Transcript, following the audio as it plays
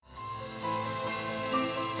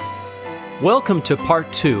Welcome to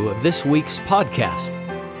part 2 of this week's podcast.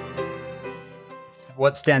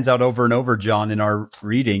 What stands out over and over, John, in our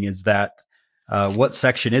reading is that what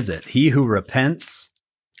section is it? He who repents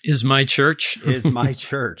Is my church. is my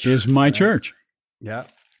church. Is my church. Yeah.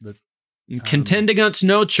 Contend against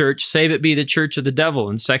no church, save it be the church of the devil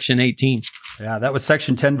in section 18. Yeah, that was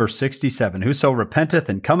section 10, verse 67. Whoso repenteth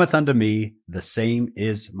and cometh unto me, the same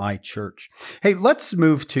is my church. Hey, let's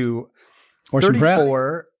move to Orson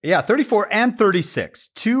 34. Yeah, 34 and 36.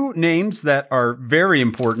 Two names that are very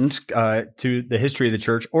important to the history of the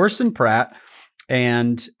church, Orson Pratt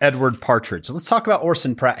and Edward Partridge. So let's talk about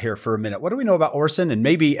Orson Pratt here for a minute. What do we know about Orson and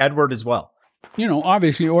maybe Edward as well? You know,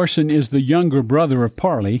 obviously Orson is the younger brother of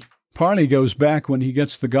Parley. Parley goes back when he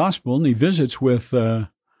gets the gospel and he visits with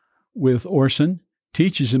Orson,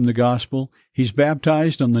 teaches him the gospel. He's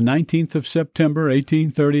baptized on the 19th of September,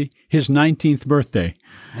 1830, his 19th birthday.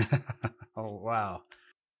 Oh, wow.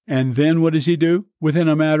 And then what does he do? Within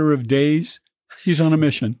a matter of days, he's on a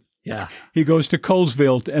mission. Yeah. He goes to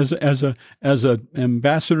Colesville as a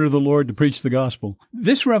ambassador of the Lord to preach the gospel.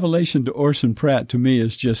 This revelation to Orson Pratt to me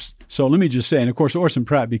is just, so let me just say, and of course Orson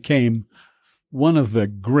Pratt became one of the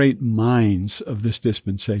great minds of this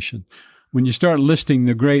dispensation. When you start listing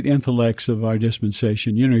the great intellects of our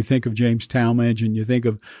dispensation, you know, you think of James Talmage and you think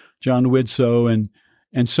of John Widtsoe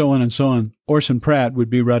and so on and so on. Orson Pratt would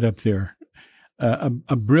be right up there.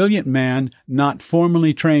 A brilliant man, not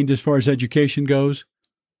formally trained as far as education goes,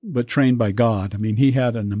 but trained by God. I mean, he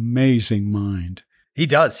had an amazing mind. He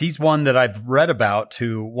does. He's one that I've read about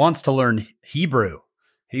who wants to learn Hebrew.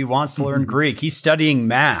 He wants to learn Greek. He's studying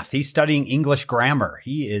math. He's studying English grammar.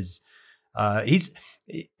 He is,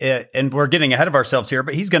 and we're getting ahead of ourselves here,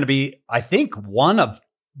 but he's going to be, I think, one of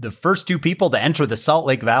the first two people to enter the Salt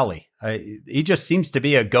Lake Valley. He just seems to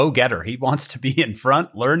be a go-getter. He wants to be in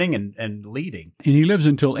front, learning and leading. And he lives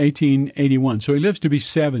until 1881, so he lives to be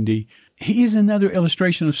 70. He's another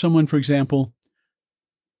illustration of someone, for example,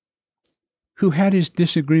 who had his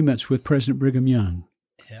disagreements with President Brigham Young.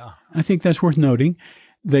 Yeah. I think that's worth noting.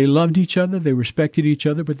 They loved each other, they respected each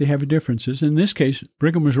other, but they have differences. In this case,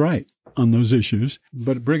 Brigham was right on those issues.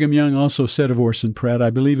 But Brigham Young also said of Orson Pratt,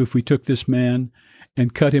 I believe if we took this man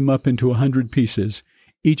and cut him up into 100 pieces,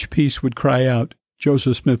 each piece would cry out,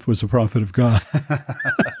 Joseph Smith was a prophet of God.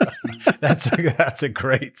 That's a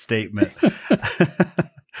great statement.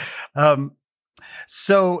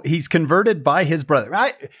 So he's converted by his brother.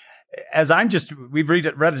 We've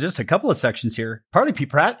read just a couple of sections here. Parley P.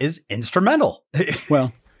 Pratt is instrumental.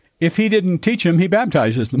 Well, if he didn't teach him, he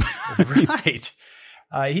baptizes them. Right.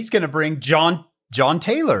 He's going to bring John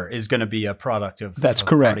Taylor is going to be a product of That's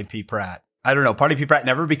correct. Parley P. Pratt. I don't know. Parley P. Pratt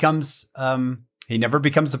never becomes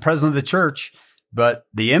the president of the church, but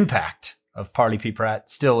the impact of Parley P. Pratt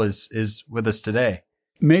still is with us today.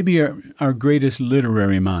 Maybe our greatest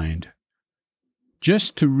literary mind.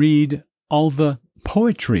 Just to read all the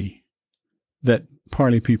poetry that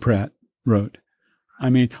Parley P. Pratt wrote. I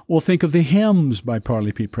mean, we'll think of the hymns by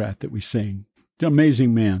Parley P. Pratt that we sing.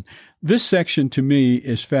 Amazing man. This section to me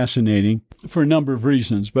is fascinating for a number of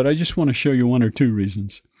reasons, but I just want to show you one or two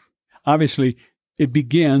reasons. Obviously, it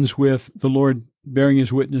begins with the Lord bearing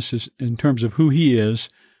his witnesses in terms of who he is,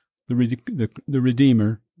 the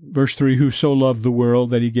Redeemer. Verse 3, who so loved the world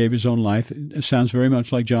that he gave his own life. It sounds very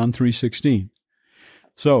much like John 3:16.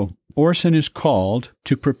 So, Orson is called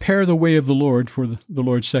to prepare the way of the Lord for the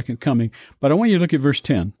Lord's second coming. But I want you to look at verse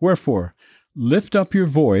 10. Wherefore, lift up your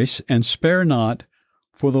voice and spare not,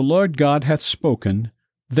 for the Lord God hath spoken,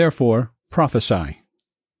 therefore prophesy.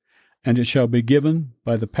 And it shall be given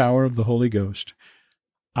by the power of the Holy Ghost.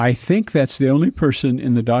 I think that's the only person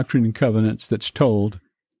in the Doctrine and Covenants that's told,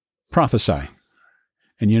 prophesy.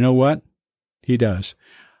 And you know what? He does.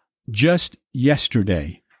 Just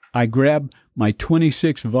yesterday, I grabbed my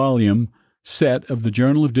 26-volume set of the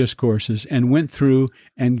Journal of Discourses and went through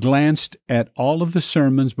and glanced at all of the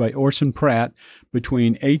sermons by Orson Pratt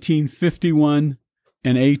between 1851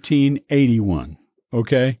 and 1881.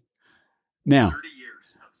 Okay? Now,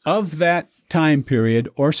 of that time period,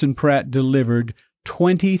 Orson Pratt delivered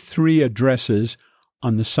 23 addresses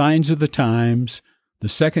on the signs of the times, the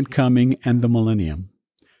second coming, and the millennium.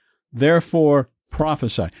 Therefore,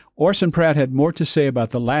 prophesy. Orson Pratt had more to say about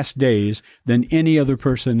the last days than any other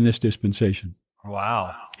person in this dispensation.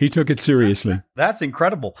 Wow. He took it seriously. That's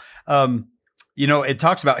incredible. It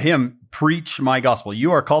talks about him, preach my gospel.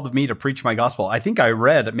 You are called of me to preach my gospel. I think I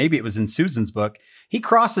read, maybe it was in Susan's book, he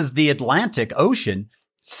crosses the Atlantic Ocean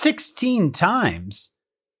 16 times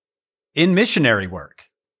in missionary work.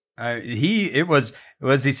 It was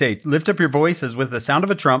he say, lift up your voice as with the sound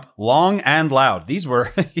of a trump, long and loud.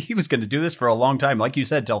 He was going to do this for a long time. Like you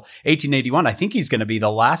said, till 1881. I think he's going to be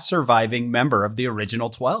the last surviving member of the original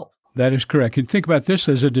 12. That is correct. And think about this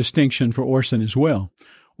as a distinction for Orson as well.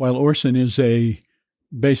 While Orson is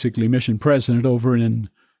basically mission president over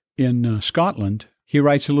in Scotland, he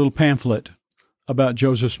writes a little pamphlet about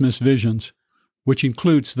Joseph Smith's visions, which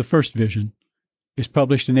includes the first vision. It's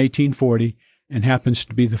published in 1840 and happens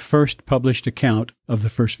to be the first published account of the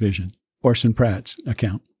first vision, Orson Pratt's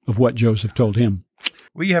account of what Joseph told him.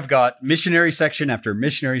 We have got missionary section after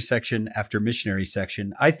missionary section after missionary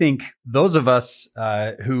section. I think those of us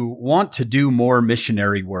who want to do more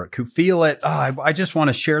missionary work, who feel it, I just want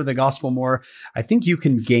to share the gospel more, I think you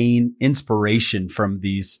can gain inspiration from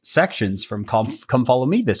these sections from Come Follow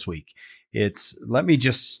Me this week. It's let me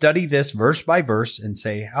just study this verse by verse and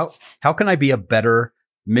say, how can I be a better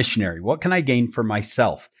missionary? What can I gain for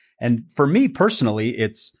myself? And for me personally,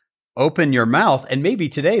 it's open your mouth. And maybe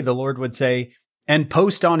today the Lord would say, and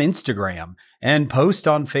post on Instagram and post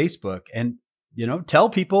on Facebook and, tell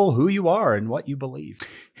people who you are and what you believe.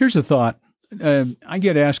 Here's a thought. I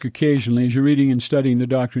get asked occasionally as you're reading and studying the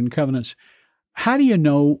Doctrine and Covenants, how do you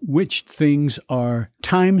know which things are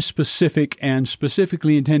time specific and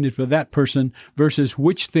specifically intended for that person versus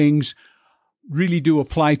which things really do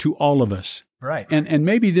apply to all of us? Right. And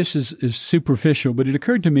maybe this is superficial, but it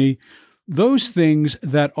occurred to me, those things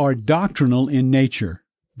that are doctrinal in nature,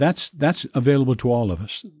 that's available to all of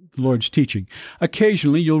us, the Lord's teaching.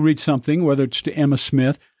 Occasionally, you'll read something, whether it's to Emma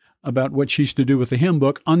Smith, about what she's to do with the hymn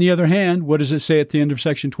book. On the other hand, what does it say at the end of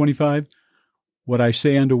section 25? What I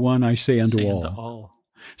say unto one, I say unto all.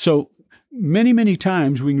 So many, many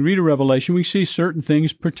times we can read a revelation, we see certain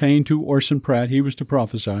things pertain to Orson Pratt. He was to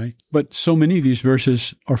prophesy. But so many of these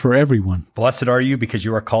verses are for everyone. Blessed are you because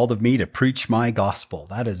you are called of me to preach my gospel.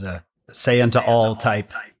 That is a say unto all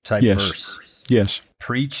type verse. Yes.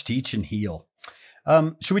 Preach, teach, and heal.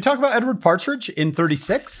 Should we talk about Edward Partridge in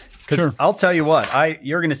 36? Because Sure. I'll tell you what,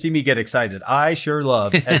 you're going to see me get excited. I sure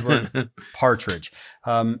love Edward Partridge.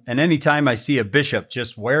 And anytime I see a bishop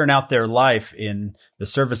just wearing out their life in the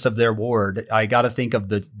service of their ward, I got to think of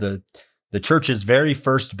the church's very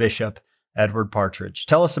first bishop, Edward Partridge.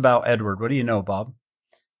 Tell us about Edward. What do you know, Bob?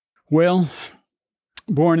 Well,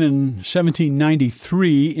 born in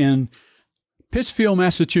 1793 in Pittsfield,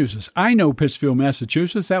 Massachusetts. I know Pittsfield,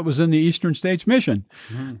 Massachusetts. That was in the Eastern States Mission.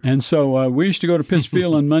 And so we used to go to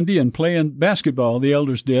Pittsfield on Monday and play in basketball, the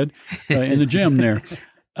elders did, in the gym there.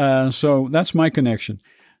 So that's my connection.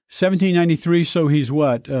 1793, so he's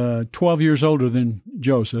 12 years older than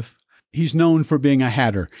Joseph. He's known for being a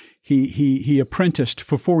hatter. He apprenticed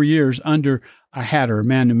for 4 years under a hatter, a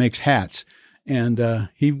man who makes hats. And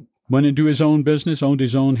he went into his own business, owned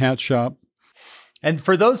his own hat shop. And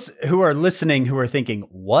for those who are listening, who are thinking,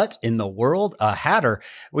 what in the world, a hatter?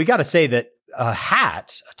 We got to say that a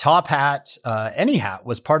hat, a top hat, any hat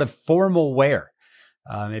was part of formal wear.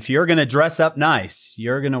 If you're going to dress up nice,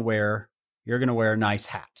 you're going to wear a nice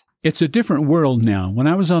hat. It's a different world now. When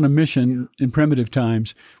I was on a mission in primitive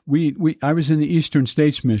times, I was in the Eastern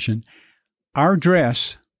States Mission. Our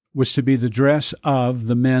dress was to be the dress of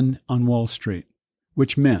the men on Wall Street,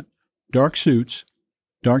 which meant dark suits,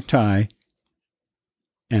 dark tie,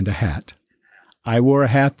 and a hat. I wore a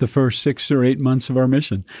hat the first 6 or 8 months of our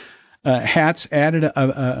mission. Hats added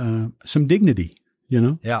some dignity,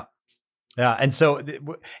 Yeah. Yeah. And so,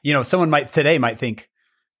 someone might think,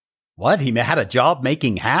 what? He had a job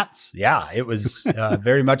making hats? Yeah. It was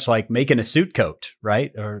very much like making a suit coat,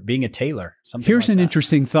 right? Or being a tailor. Here's an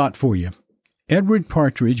interesting thought for you. Edward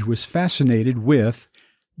Partridge was fascinated with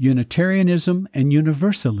Unitarianism and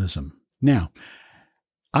Universalism. Now,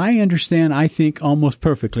 I understand, I think, almost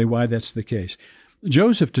perfectly why that's the case.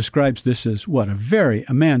 Joseph describes this as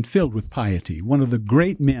a man filled with piety. One of the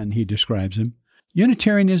great men, he describes him.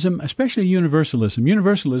 Unitarianism, especially Universalism.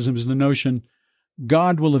 Universalism is the notion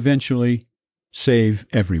God will eventually save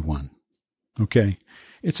everyone. Okay?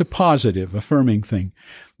 It's a positive, affirming thing.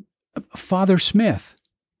 Father Smith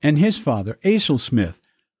and his father, Asel Smith,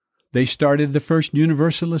 they started the first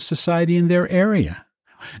Universalist society in their area.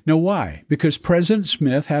 Now, why? Because President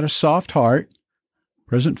Smith had a soft heart.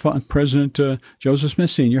 President Joseph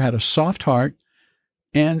Smith Sr. had a soft heart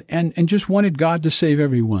and just wanted God to save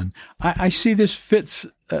everyone. I see this fits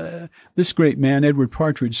this great man, Edward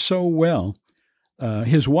Partridge, so well.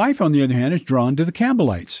 His wife, on the other hand, is drawn to the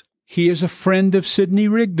Campbellites. He is a friend of Sidney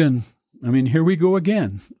Rigdon. I mean, here we go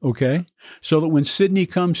again, okay? So that when Sidney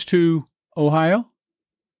comes to Ohio,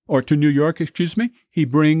 or to New York, he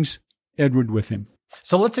brings Edward with him.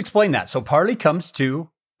 So let's explain that. So Parley comes to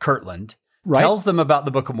Kirtland, Right. tells them about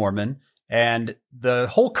the Book of Mormon, and the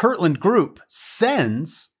whole Kirtland group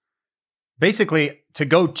sends basically to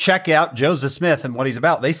go check out Joseph Smith and what he's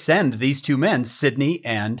about. They send these two men, Sidney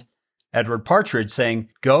and Edward Partridge, saying,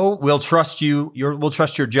 "Go, we'll trust you. We'll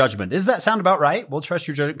trust your judgment." Does that sound about right? We'll trust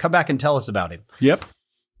your judgment. Come back and tell us about him. Yep.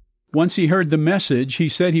 Once he heard the message, he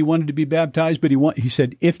said he wanted to be baptized, but he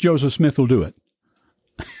said, if Joseph Smith will do it.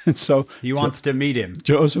 And so He wants to meet him.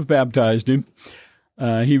 Joseph baptized him.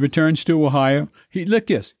 He returns to Ohio. Look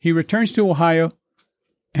this. He returns to Ohio,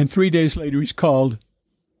 and 3 days later, he's called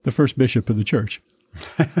the first bishop of the church.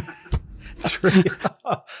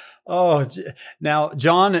 Oh, now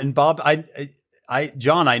John and Bob,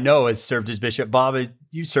 John, I know has served as bishop. Bob,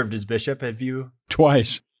 you served as bishop. Have you?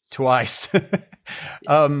 Twice.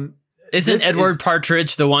 Isn't Edward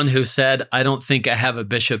Partridge the one who said, "I don't think I have a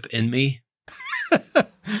bishop in me"?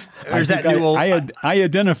 I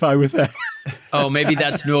identify with that. Oh, maybe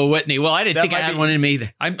that's Newell Whitney. Well, I didn't think I had one in me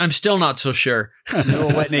either. I'm still not so sure.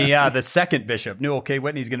 Newell Whitney, the second bishop. Newell K.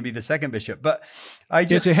 Whitney is going to be the second bishop. But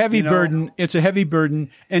it's a heavy burden. It's a heavy burden,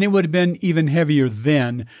 and it would have been even heavier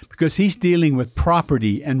then because he's dealing with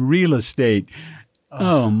property and real estate.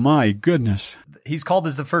 Oh my goodness. He's called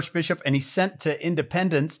as the first bishop, and he's sent to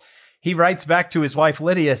Independence. He writes back to his wife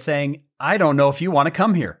Lydia saying, "I don't know if you want to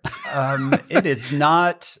come here. It is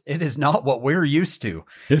not what we're used to.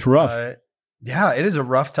 It's rough." Yeah, it is a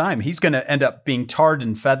rough time. He's going to end up being tarred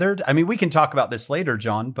and feathered. I mean, we can talk about this later,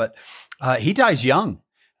 John, but he dies young.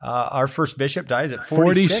 Our first bishop dies at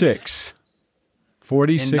 46.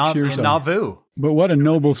 46 years in old. Nauvoo. But what a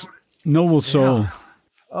noble soul. Yeah.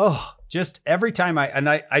 Oh, just every time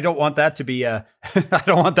I don't want that to be I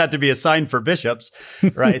don't want that to be a sign for bishops,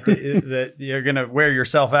 right? that you're going to wear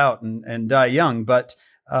yourself out and die young. But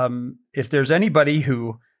if there's anybody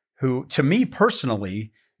who to me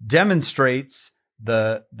personally demonstrates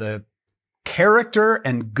the character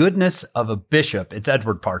and goodness of a bishop, it's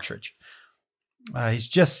Edward Partridge. He's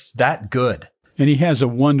just that good. And he has a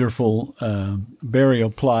wonderful burial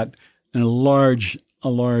plot and a large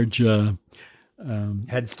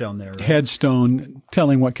headstone there. Right? Headstone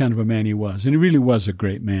telling what kind of a man he was. And he really was a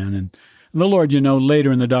great man. And the Lord,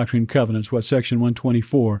 later in the Doctrine and Covenants, section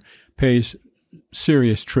 124 pays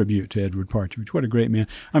serious tribute to Edward Partridge. What a great man.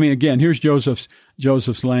 I mean, again, here's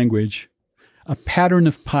Joseph's language. A pattern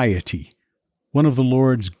of piety, one of the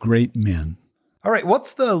Lord's great men. All right,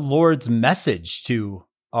 what's the Lord's message to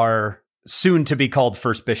our soon-to-be-called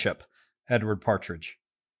first bishop, Edward Partridge?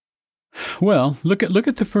 Well, look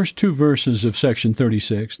at the first two verses of section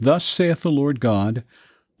 36. Thus saith the Lord God,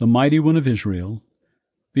 the mighty one of Israel,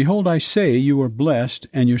 behold, I say you are blessed,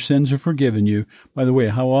 and your sins are forgiven you. By the way,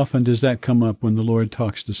 how often does that come up when the Lord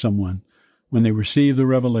talks to someone, when they receive the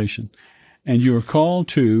revelation? And you are called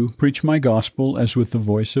to preach my gospel as with the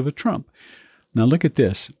voice of a trump. Now look at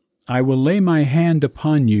this. I will lay my hand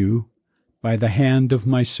upon you by the hand of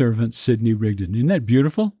my servant Sidney Rigdon. Isn't that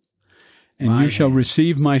beautiful? And you shall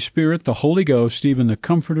receive my Spirit, the Holy Ghost, even the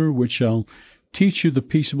Comforter, which shall teach you the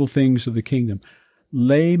peaceable things of the kingdom.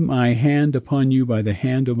 Lay my hand upon you by the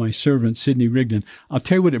hand of my servant Sidney Rigdon. I'll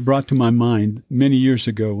tell you what it brought to my mind many years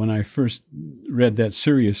ago when I first read that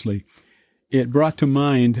seriously. It brought to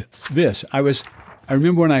mind this. I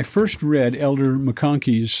remember when I first read Elder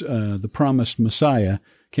McConkey's The Promised Messiah,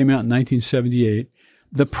 came out in 1978.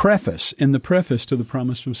 In the preface to The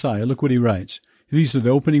Promised Messiah, look what he writes. These are the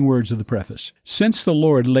opening words of the preface. Since the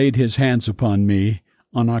Lord laid his hands upon me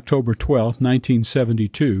on October 12,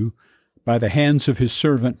 1972, by the hands of his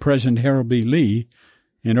servant, President Harold B. Lee,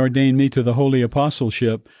 and ordained me to the holy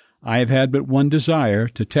apostleship, I have had but one desire,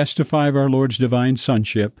 to testify of our Lord's divine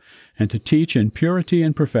sonship and to teach in purity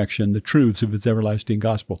and perfection the truths of its everlasting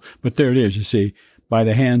gospel. But there it is, you see, by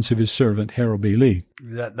the hands of his servant, Harold B. Lee.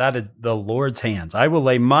 That is the Lord's hands. I will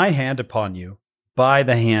lay my hand upon you by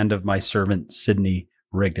the hand of my servant, Sidney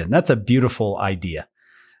Rigdon. That's a beautiful idea,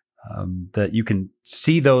 that you can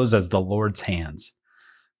see those as the Lord's hands.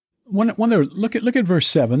 Look at verse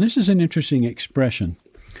 7. This is an interesting expression.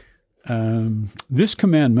 This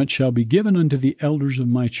commandment shall be given unto the elders of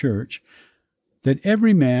my church, that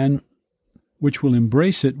every man which will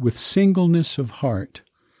embrace it with singleness of heart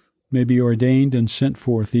may be ordained and sent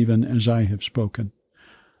forth even as I have spoken.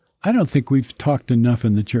 I don't think we've talked enough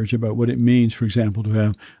in the church about what it means, for example, to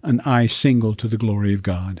have an eye single to the glory of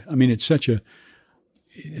God. I mean, to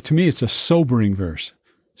me, it's a sobering verse.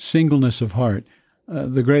 Singleness of heart.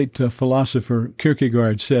 The great philosopher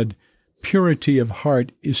Kierkegaard said, purity of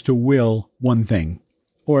heart is to will one thing.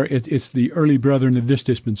 Or it's the early brethren of this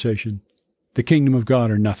dispensation, the kingdom of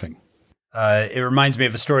God or nothing. It reminds me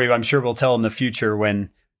of a story I'm sure we'll tell in the future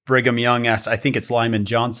when Brigham Young asks, I think it's Lyman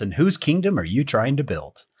Johnson, whose kingdom are you trying to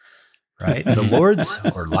build? Right? The Lord's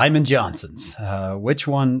or Lyman Johnson's? Which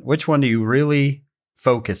one do you really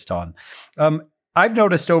focused on? I've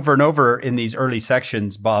noticed over and over in these early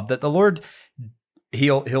sections, Bob, that the Lord,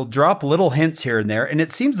 he'll drop little hints here and there. And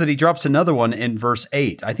it seems that he drops another one in verse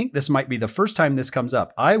 8. I think this might be the first time this comes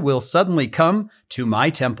up. I will suddenly come to my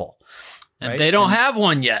temple. And they don't have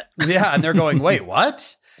one yet. Yeah. And they're going, wait,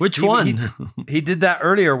 what? Which one? He did that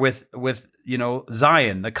earlier with,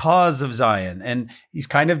 Zion, the cause of Zion. And he's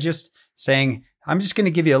kind of just saying, I'm just going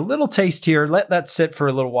to give you a little taste here. Let that sit for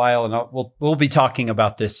a little while, and we'll be talking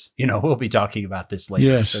about this. We'll be talking about this later.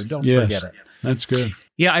 Yes, so don't forget it. That's good.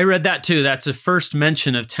 Yeah, I read that too. That's the first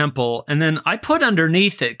mention of temple, and then I put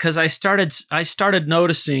underneath it because I started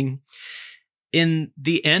noticing in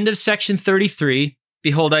the end of section 33.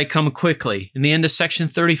 Behold, I come quickly. In the end of section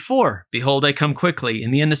 34, behold, I come quickly. In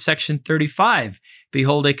the end of section 35,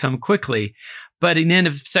 behold, I come quickly. But in the end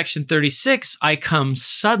of section 36, I come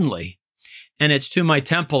suddenly. And it's to my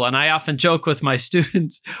temple. And I often joke with my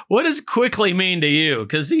students, what does quickly mean to you?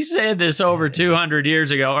 Because he said this over 200 years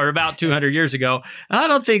ago, or about 200 years ago. I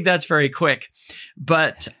don't think that's very quick.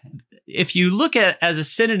 But if you look at it as a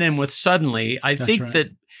synonym with suddenly, I think that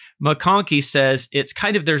McConkie says it's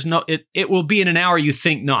kind of, it will be in an hour you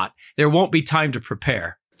think not. There won't be time to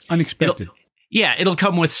prepare. Unexpected. It'll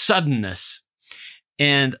come with suddenness.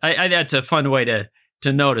 And I that's a fun way to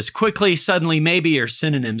notice. Quickly, suddenly, maybe are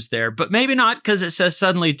synonyms there, but maybe not, because it says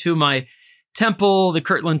suddenly to my temple. The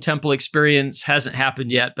Kirtland Temple experience hasn't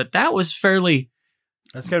happened yet, but that was fairly...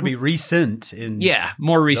 That's got to be recent in... Yeah,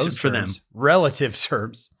 more recent for terms, them. Relative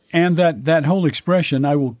terms. And that whole expression,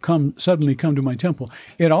 I will suddenly come to my temple,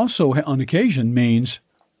 it also on occasion means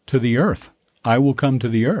to the earth. I will come to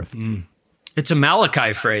the earth. Mm. It's a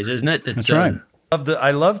Malachi phrase, isn't it? That's right.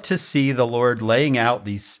 I love to see the Lord laying out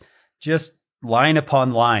these just line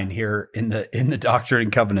upon line here in the Doctrine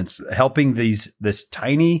and Covenants, helping this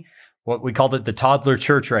tiny, what we call it, the toddler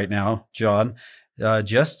church right now, John,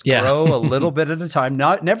 just grow a little bit at a time,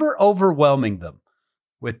 never overwhelming them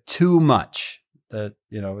with too much.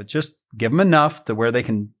 Just give them enough to where they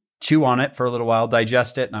can chew on it for a little while,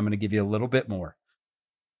 digest it, and I'm going to give you a little bit more.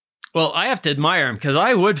 Well, I have to admire him, because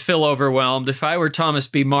I would feel overwhelmed if I were Thomas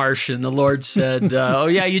B. Marsh and the Lord said, oh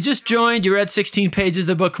yeah, you just joined, you read 16 pages of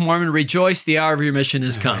the Book of Mormon, rejoice, the hour of your mission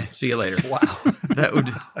has come. See you later. Wow. That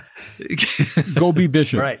would... Go be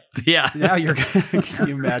bishop. Right. Yeah. Now can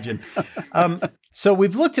you imagine? So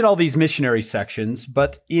we've looked at all these missionary sections,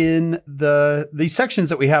 but in these sections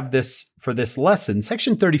that we have for this lesson,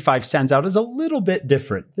 section 35 stands out as a little bit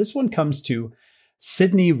different. This one comes to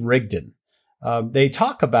Sidney Rigdon. They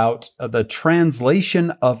talk about the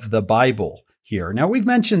translation of the Bible here. Now, we've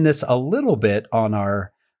mentioned this a little bit on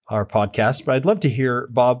our podcast, but I'd love to hear,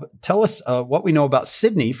 Bob, tell us what we know about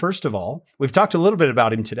Sidney, first of all. We've talked a little bit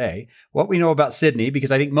about him today, what we know about Sidney,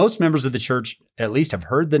 because I think most members of the church at least have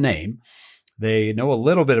heard the name. They know a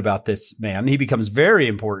little bit about this man. He becomes very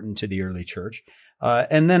important to the early church.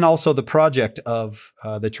 And then also the project of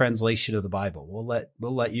the translation of the Bible.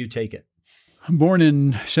 We'll let you take it. Born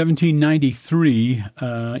in 1793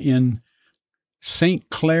 in St.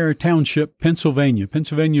 Clair Township, Pennsylvania.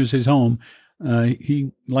 Pennsylvania is his home.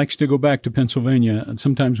 He likes to go back to Pennsylvania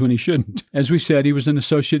sometimes when he shouldn't. As we said, he was an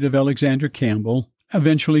associate of Alexander Campbell,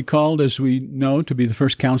 eventually called, as we know, to be the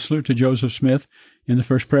first counselor to Joseph Smith in the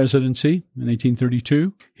first presidency in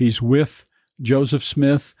 1832. He's with Joseph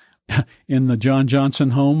Smith in the John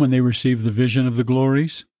Johnson home when they received the vision of the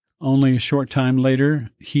glories. Only a short time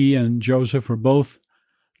later, he and Joseph were both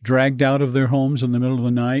dragged out of their homes in the middle of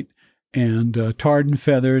the night and tarred and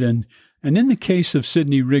feathered. And in the case of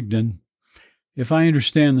Sidney Rigdon, if I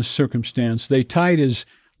understand the circumstance, they tied his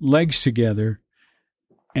legs together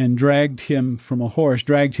and dragged him from a horse,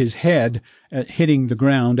 dragged his head hitting the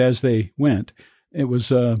ground as they went. It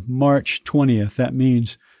was March 20th. That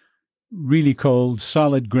means really cold,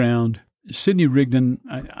 solid ground. Sidney Rigdon,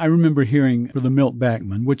 I remember hearing the Milt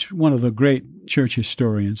Bachman, which one of the great church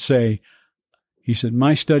historians, say, he said,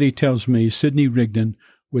 my study tells me Sidney Rigdon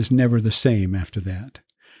was never the same after that.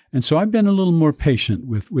 And so I've been a little more patient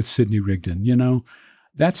with Sidney Rigdon.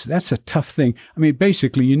 That's a tough thing. I mean,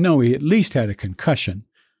 basically, he at least had a concussion,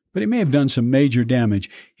 but he may have done some major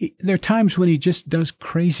damage. There are times when he just does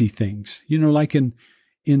crazy things, like in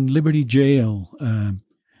Liberty Jail,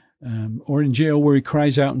 or in jail where he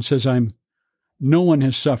cries out and says, no one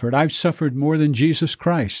has suffered. I've suffered more than Jesus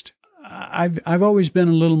Christ. I've always been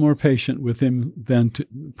a little more patient with him than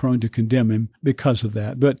prone to condemn him because of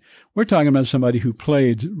that. But we're talking about somebody who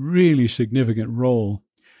played a really significant role.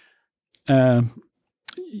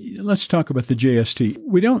 let's talk about the JST.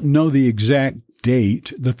 We don't know the exact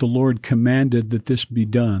date that the Lord commanded that this be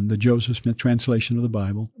done, the Joseph Smith translation of the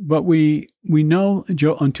Bible. But we know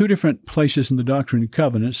on two different places in the Doctrine and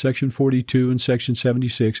Covenants, section 42 and section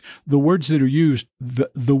 76, the words that are used,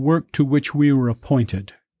 the work to which we were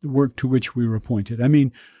appointed, the work to which we were appointed. I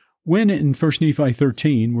mean, when in 1 Nephi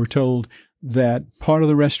 13, we're told that part of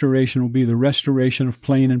the restoration will be the restoration of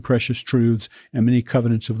plain and precious truths and many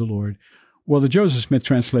covenants of the Lord. Well, the Joseph Smith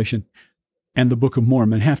translation and the Book of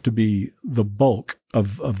Mormon have to be the bulk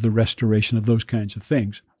of the restoration of those kinds of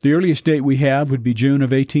things. The earliest date we have would be June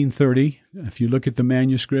of 1830. If you look at the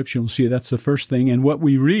manuscripts, you'll see that's the first thing. And what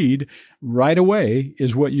we read right away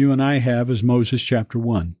is what you and I have as Moses chapter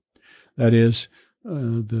 1. That is,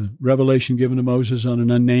 the revelation given to Moses on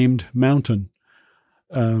an unnamed mountain.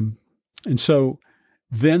 And so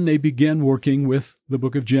then they begin working with the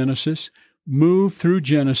book of Genesis, move through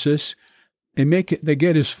Genesis. They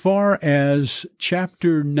get as far as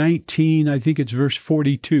chapter 19, I think it's verse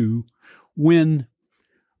 42, when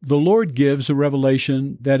the Lord gives a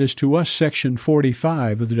revelation that is to us section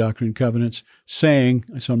 45 of the Doctrine and Covenants, saying,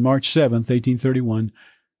 it's on March 7th, 1831,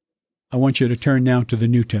 I want you to turn now to the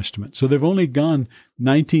New Testament. So they've only gone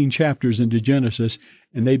 19 chapters into Genesis,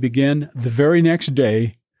 and they begin the very next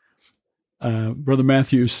day. Brother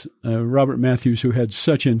Matthews, Robert Matthews, who had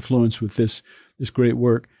such influence with this great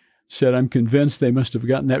work, said, I'm convinced they must have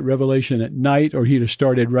gotten that revelation at night, or he'd have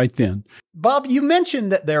started right then. Bob, you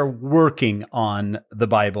mentioned that they're working on the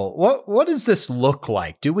Bible. What does this look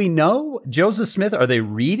like? Do we know? Joseph Smith, are they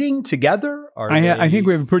reading together? I think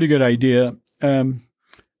we have a pretty good idea.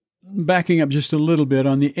 Backing up just a little bit,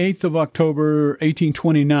 on the 8th of October,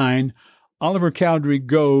 1829, Oliver Cowdery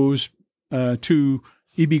goes to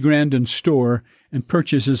E.B. Grandin's store and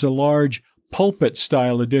purchases a large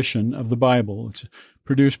pulpit-style edition of the Bible. It's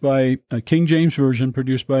produced by a King James Version,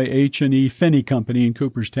 produced by H&E Finney Company in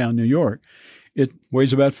Cooperstown, New York. It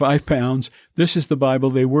weighs about 5 pounds. This is the Bible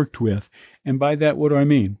they worked with. And by that, what do I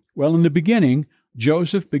mean? Well, in the beginning,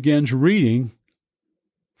 Joseph begins reading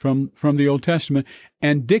from the Old Testament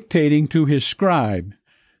and dictating to his scribe.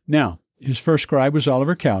 Now, his first scribe was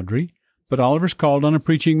Oliver Cowdery, but Oliver's called on a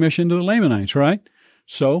preaching mission to the Lamanites, right?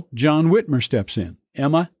 So John Whitmer steps in.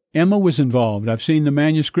 Emma was involved. I've seen the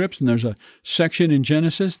manuscripts, and there's a section in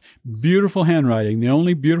Genesis, beautiful handwriting, the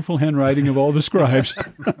only beautiful handwriting of all the scribes.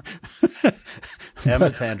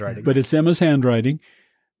 Emma's handwriting. But it's Emma's handwriting.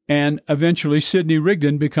 And eventually, Sidney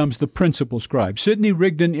Rigdon becomes the principal scribe. Sidney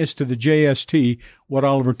Rigdon is to the JST what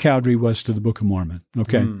Oliver Cowdery was to the Book of Mormon.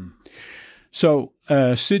 Okay? So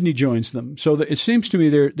Sidney joins them. So it seems to me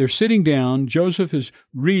they're sitting down. Joseph is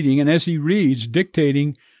reading, and as he reads,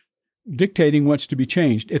 dictating what's to be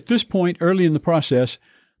changed. At this point, early in the process,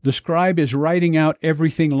 the scribe is writing out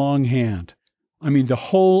everything longhand. I mean, the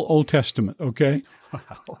whole Old Testament, okay?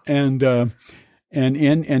 Wow. And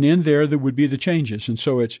in there would be the changes. And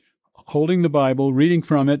so it's holding the Bible, reading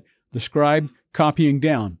from it, the scribe copying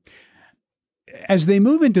down. As they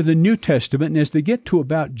move into the New Testament, and as they get to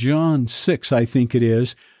about John 6, I think it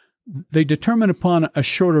is, they determine upon a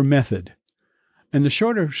shorter method. And the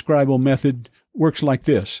shorter scribal method works like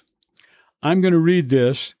this. I'm going to read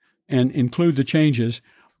this and include the changes,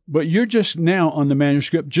 but you're just now on the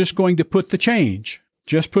manuscript just going to put the change.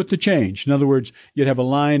 Just put the change. In other words, you'd have a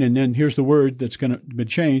line, and then here's the word that's going to be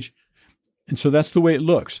changed. And so that's the way it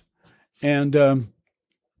looks. And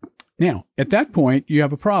now, at that point, you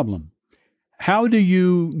have a problem. How do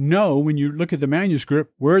you know, when you look at the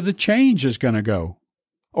manuscript, where the change is going to go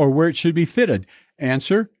or where it should be fitted?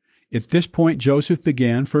 Answer, at this point, Joseph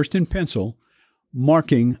began, first in pencil,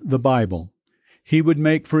 marking the Bible. He would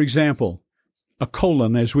make, for example, a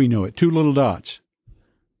colon as we know it, 2 little dots.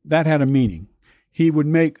 That had a meaning. He would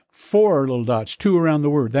make 4 little dots, 2 around the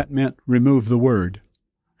word. That meant remove the word.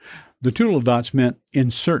 The 2 little dots meant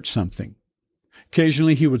insert something.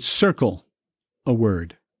 Occasionally he would circle a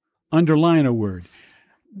word, underline a word.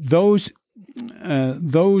 Those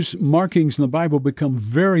markings in the Bible become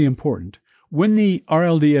very important. When the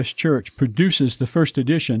RLDS Church produces the first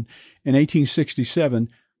edition in 1867,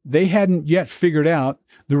 they hadn't yet figured out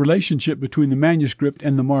the relationship between the manuscript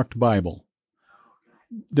and the marked Bible.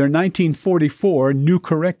 Their 1944 New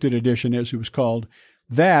Corrected Edition, as it was called,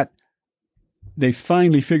 that they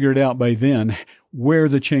finally figured out by then where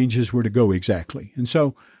the changes were to go exactly. And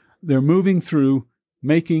so they're moving through,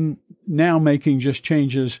 making just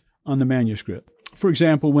changes on the manuscript. For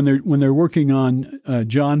example, when they're working on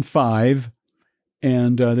John 5,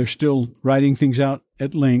 and they're still writing things out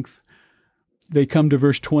at length, they come to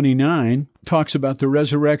verse 29, talks about the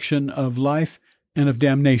resurrection of life and of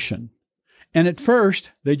damnation. And at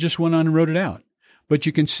first, they just went on and wrote it out. but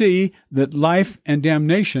you can see that life and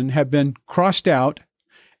damnation have been crossed out,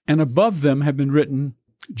 and above them have been written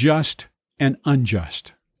just and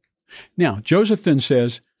unjust. Now, Joseph then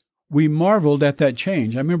says, we marveled at that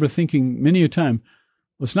change. I remember thinking many a time,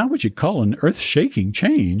 well, it's not what you'd call an earth-shaking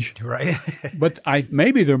change. Right. But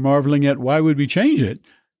maybe they're marveling at why would we change it?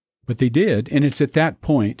 But they did, and it's at that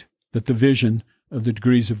point that the vision of the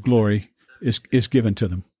degrees of glory is given to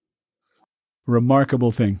them.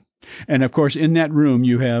 Remarkable thing. And of course, in that room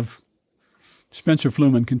you have, Spencer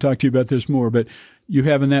Fluman can talk to you about this more, but you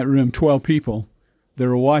have in that room 12 people that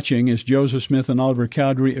are watching as Joseph Smith and Oliver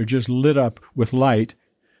Cowdery are just lit up with light,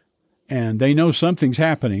 and they know something's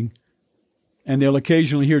happening, and they'll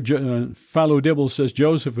occasionally hear Philo Dibble says,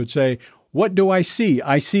 Joseph would say, what do I see?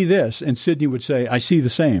 I see this. And Sidney would say, I see the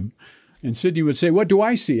same. And Sidney would say, what do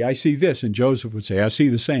I see? I see this. And Joseph would say, I see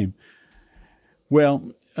the same.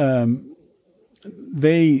 Well,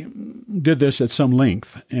 they did this at some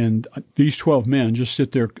length, and these 12 men just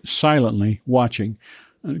sit there silently watching.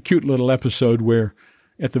 A cute little episode where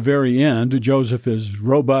at the very end, Joseph is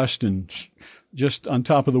robust and just on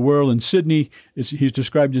top of the world, and Sidney, he's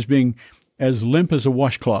described as being as limp as a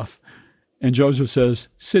washcloth. And Joseph says,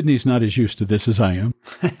 Sidney's not as used to this as I am.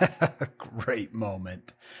 Great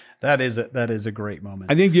moment. That is a great moment.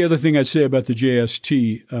 I think the other thing I'd say about the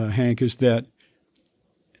JST, Hank, is that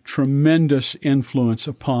tremendous influence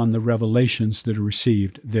upon the revelations that are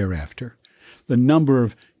received thereafter. The number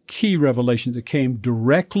of key revelations that came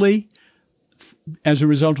directly as a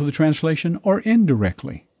result of the translation or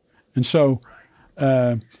indirectly. And so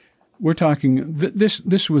we're talking,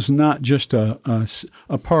 this was not just a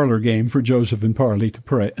parlor game for Joseph and Parley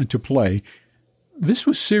to play. This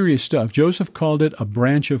was serious stuff. Joseph called it a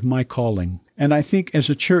branch of my calling. And I think as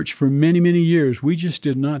a church for many, many years, we just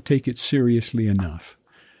did not take it seriously enough.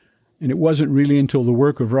 And it wasn't really until the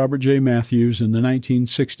work of Robert J. Matthews in the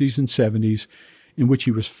 1960s and 70s, in which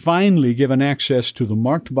he was finally given access to the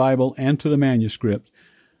marked Bible and to the manuscript,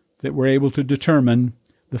 that we're able to determine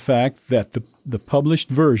the fact that the published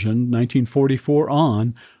version, 1944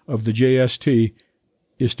 on, of the JST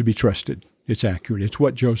is to be trusted. It's accurate. It's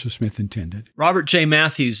what Joseph Smith intended. Robert J.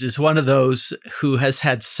 Matthews is one of those who has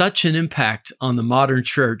had such an impact on the modern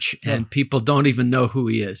church, and people don't even know who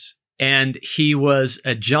he is. And he was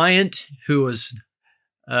a giant who was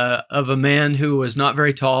of a man who was not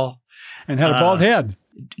very tall. And had a bald head.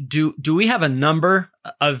 Do we have a number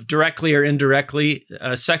of directly or indirectly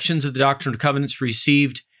sections of the Doctrine and Covenants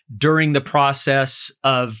received during the process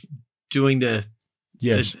of doing the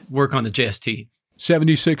work on the JST?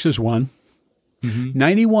 76 is one. Mm-hmm.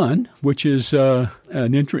 91, which is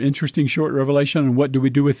an interesting short revelation on what do we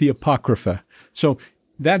do with the Apocrypha. So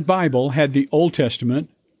that Bible had the Old Testament.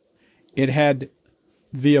 It had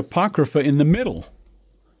the Apocrypha in the middle,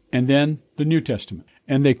 and then the New Testament.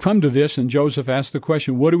 And they come to this, and Joseph asked the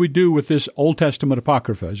question, what do we do with this Old Testament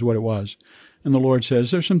Apocrypha, is what it was. And the Lord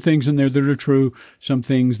says, there's some things in there that are true, some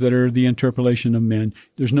things that are the interpolation of men.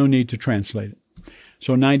 There's no need to translate it.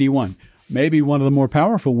 So 91. Maybe one of the more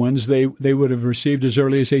powerful ones they would have received as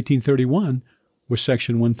early as 1831 was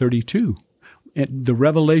section 132. And the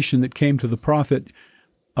revelation that came to the prophet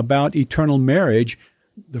about eternal marriage,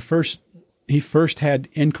 he first had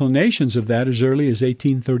inclinations of that as early as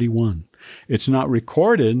 1831. It's not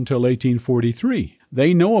recorded until 1843.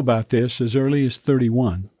 They know about this as early as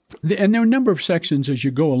 31. And there are a number of sections as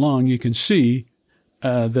you go along, you can see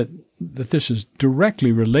that this is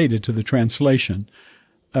directly related to the translation.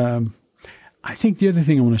 I think the other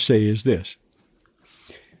thing I want to say is this.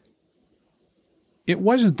 It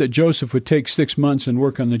wasn't that Joseph would take 6 months and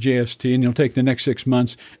work on the JST, and he'll take the next 6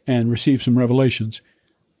 months and receive some revelations.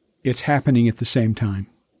 It's happening at the same time.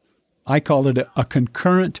 I call it a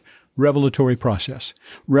concurrent revelatory process.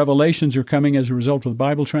 Revelations are coming as a result of the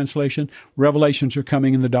Bible translation. Revelations are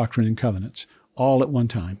coming in the Doctrine and Covenants, all at one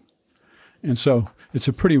time. And so it's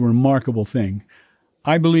a pretty remarkable thing.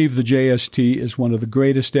 I believe the JST is one of the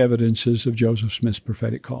greatest evidences of Joseph Smith's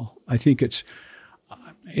prophetic call. I think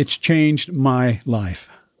it's changed my life.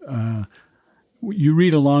 You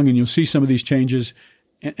read along and you'll see some of these changes.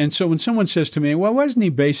 And so when someone says to me, well, wasn't he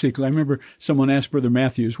basically, I remember someone asked Brother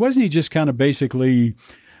Matthews, wasn't he just kind of basically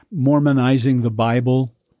Mormonizing the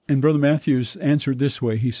Bible? And Brother Matthews answered this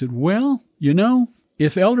way. He said, well, you know,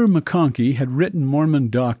 if Elder McConkie had written Mormon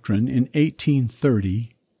doctrine in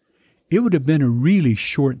 1830, it would have been a really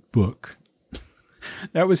short book.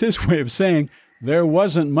 That was his way of saying there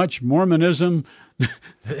wasn't much Mormonism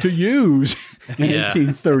to use in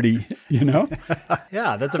 1830, you know?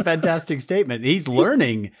 Yeah, that's a fantastic statement. He's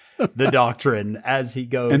learning the doctrine as he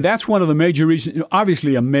goes. And that's one of the major reasons.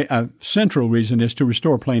 Obviously, a central reason is to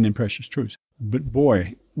restore plain and precious truths. But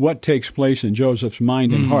boy, what takes place in Joseph's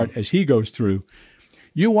mind and heart as he goes through.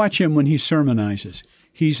 You watch him when he sermonizes.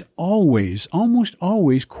 He's almost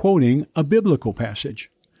always quoting a biblical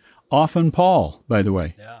passage. Often Paul, by the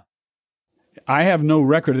way. Yeah. I have no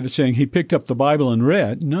record of it saying he picked up the Bible and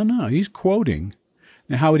read. No, he's quoting.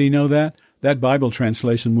 Now, how would he know that? That Bible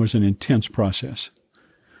translation was an intense process.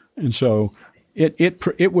 And so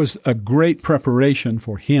it was a great preparation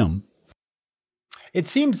for him. It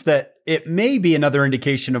seems that it may be another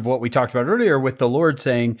indication of what we talked about earlier with the Lord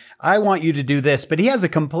saying, I want you to do this, but he has a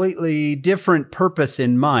completely different purpose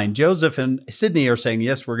in mind. Joseph and Sidney are saying,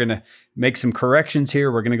 yes, we're going to make some corrections here.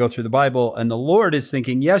 We're going to go through the Bible. And the Lord is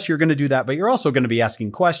thinking, yes, you're going to do that, but you're also going to be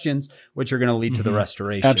asking questions, which are going to lead to the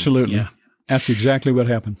restoration. Absolutely. Yeah. That's exactly what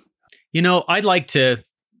happened. You know, I'd like to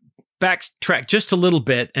backtrack just a little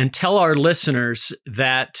bit and tell our listeners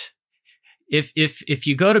that if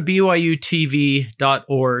you go to byutv.org,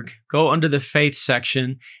 go under the faith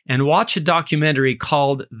section and watch a documentary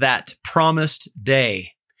called That Promised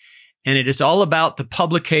Day. And it is all about the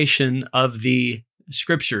publication of the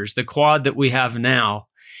scriptures, the quad that we have now,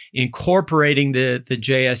 incorporating the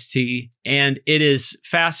JST. And it is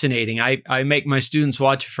fascinating. I make my students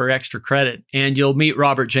watch it for extra credit. And you'll meet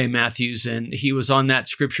Robert J. Matthews, and he was on that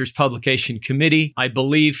scriptures publication committee. I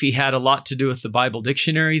believe he had a lot to do with the Bible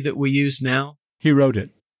dictionary that we use now. He wrote it.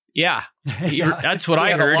 Yeah, that's what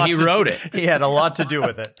I heard. He wrote it. He had a lot to do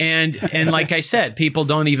with it. And like I said, people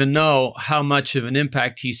don't even know how much of an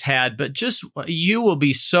impact he's had. But just you will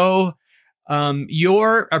be so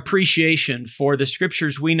your appreciation for the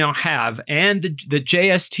scriptures we now have and the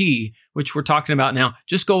JST, which we're talking about now.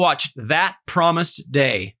 Just go watch That Promised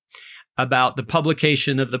Day about the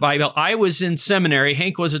publication of the Bible. I was in seminary.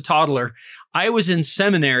 Hank was a toddler. I was in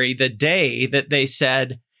seminary the day that they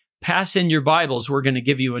said, pass in your Bibles. We're going to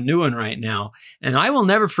give you a new one right now. And I will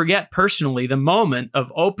never forget personally the moment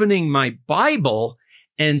of opening my Bible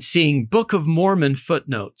and seeing Book of Mormon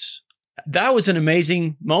footnotes. That was an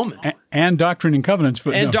amazing moment. And Doctrine and Covenants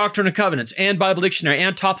footnotes. And Doctrine and Covenants, and Bible Dictionary,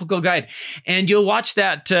 and Topical Guide. And you'll watch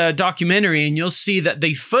that documentary, and you'll see that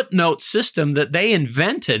the footnote system that they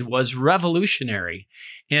invented was revolutionary.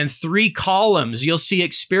 And 3 columns, you'll see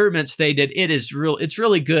experiments they did. It's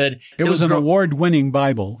really good. It was an award-winning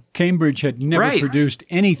Bible. Cambridge had never produced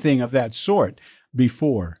anything of that sort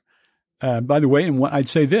before. By the way, and I'd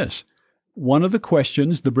say this. One of the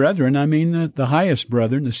questions the brethren, the highest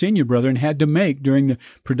brethren, the senior brethren, had to make during the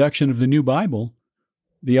production of the new Bible,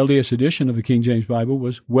 the LDS edition of the King James Bible,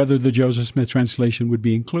 was whether the Joseph Smith translation would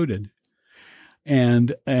be included.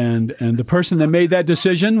 And the person that made that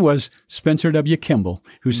decision was Spencer W. Kimball,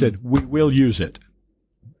 who said, we will use it.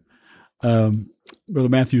 Brother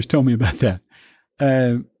Matthews told me about that.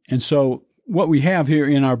 And so what we have here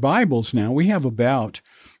in our Bibles now, we have about,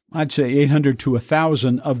 I'd say 800 to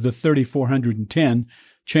 1,000 of the 3,410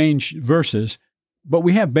 changed verses, but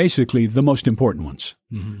we have basically the most important ones,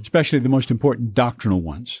 especially the most important doctrinal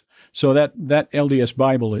ones. So that LDS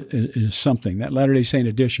Bible is something, that Latter-day Saint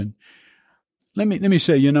edition. Let me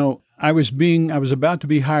say, I was about to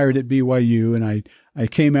be hired at BYU, and I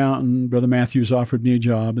came out, and Brother Matthews offered me a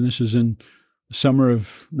job, and this is in the summer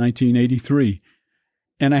of 1983.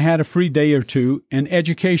 And I had a free day or two, and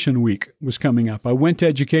Education Week was coming up. I went to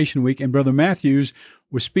Education Week, and Brother Matthews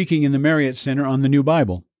was speaking in the Marriott Center on the New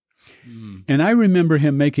Bible. And I remember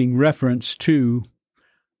him making reference to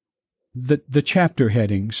the chapter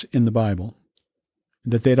headings in the Bible,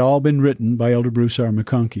 that they'd all been written by Elder Bruce R.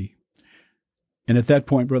 McConkie. And at that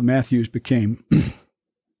point, Brother Matthews became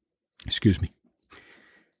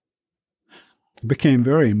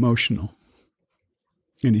very emotional.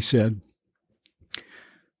 And he said,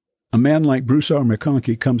 a man like Bruce R.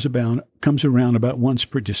 McConkie comes around about once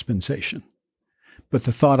per dispensation. But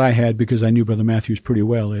the thought I had, because I knew Brother Matthews pretty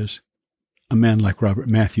well, is a man like Robert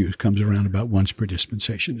Matthews comes around about once per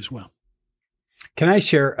dispensation as well. Can I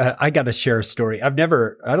share? I got to share a story.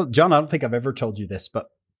 John, I don't think I've ever told you this, but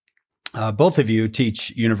both of you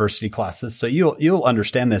teach university classes, so you'll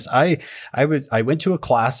understand this. I went to a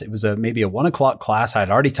class. It was maybe a 1:00 class. I had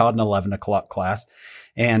already taught an 11:00 class.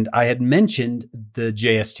 And I had mentioned the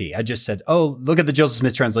JST. I just said, oh, look at the Joseph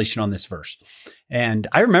Smith translation on this verse. And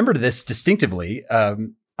I remember this distinctively.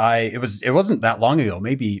 It wasn't that long ago,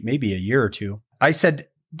 maybe a year or two. I said,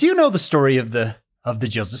 do you know the story of the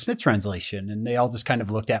Joseph Smith translation? And they all just kind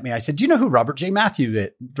of looked at me. I said, do you know who Robert J.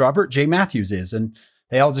 Matthews is? And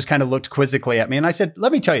they all just kind of looked quizzically at me. And I said,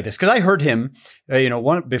 let me tell you this, because I heard him,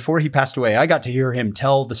 before he passed away, I got to hear him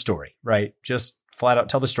tell the story, right? Just flat out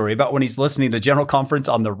tell the story about when he's listening to General Conference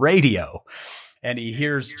on the radio and he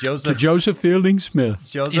hears Joseph Fielding Smith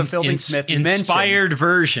inspired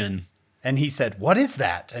version. And he said, "What is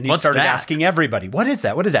that?" And he What's started that? asking everybody, "What is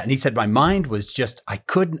that? What is that?" And he said, "My mind was just, I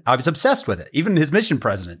was obsessed with it." Even his mission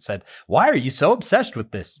president said, "Why are you so obsessed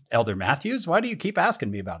with this, Elder Matthews? Why do you keep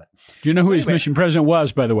asking me about it?" Do you know who his mission president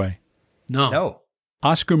was, by the way? No.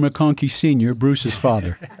 Oscar McConkie Sr., Bruce's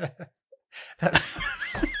father.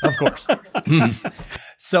 Of course.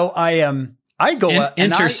 So I go up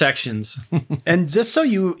and intersections. and just so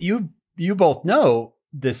you both know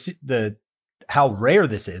how rare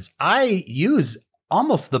this is, I use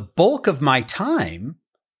almost the bulk of my time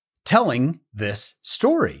telling this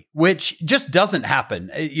story, which just doesn't happen.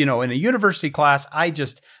 In a university class,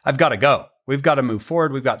 I've got to go. We've got to move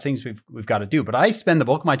forward. We've got things we've got to do. But I spend the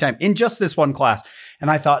bulk of my time in just this one class. And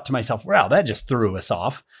I thought to myself, well, that just threw us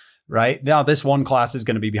off, right? Now this one class is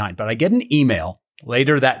going to be behind. But I get an email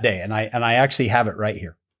later that day, and I actually have it right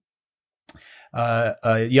here.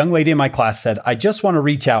 A young lady in my class said, "I just want to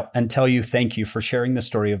reach out and tell you thank you for sharing the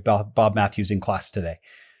story of Bob Matthews in class today.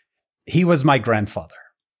 He was my grandfather.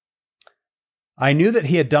 I knew that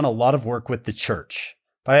he had done a lot of work with the church,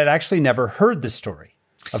 but I had actually never heard the story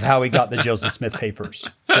of how he got the Joseph Smith papers,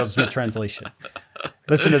 Joseph Smith translation.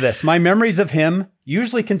 Listen to this. My memories of him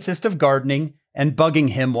usually consist of gardening and bugging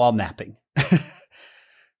him while napping.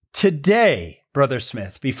 Today, Brother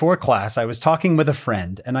Smith, before class, I was talking with a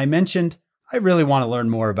friend and I mentioned, I really want to learn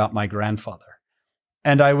more about my grandfather.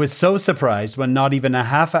 And I was so surprised when not even a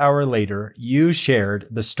half hour later, you shared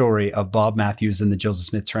the story of Bob Matthews in the Joseph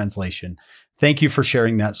Smith translation. Thank you for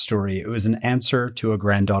sharing that story. It was an answer to a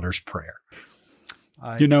granddaughter's prayer."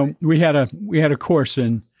 We had a course,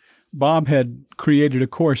 and Bob had created a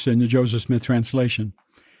course in the Joseph Smith translation.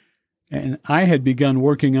 And I had begun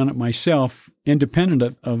working on it myself,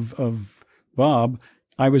 independent of Bob.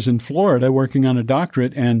 I was in Florida working on a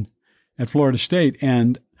doctorate and at Florida State,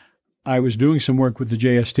 and I was doing some work with the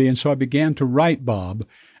JST, and so I began to write Bob.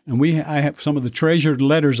 And I have some of the treasured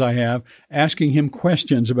letters I have asking him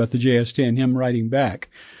questions about the JST and him writing back.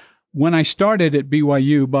 When I started at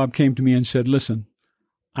BYU, Bob came to me and said, "Listen,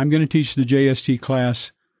 I'm going to teach the JST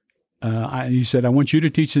class." He said, "I want you to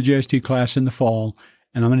teach the JST class in the fall,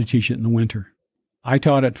 and I'm going to teach it in the winter." I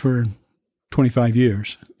taught it for 25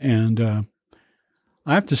 years, and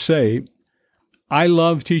I have to say, I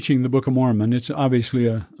love teaching the Book of Mormon. It's obviously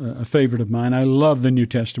a favorite of mine. I love the New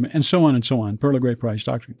Testament, and so on and so on. Pearl of Great Price,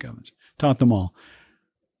 Doctrine and Covenants, taught them all.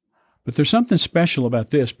 But there's something special about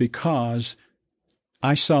this because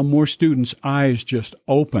I saw more students' eyes just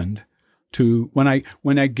opened to when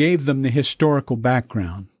I gave them the historical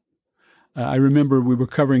background. I remember we were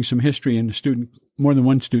covering some history, and more than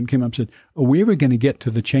one student came up and said, "Are we ever going to get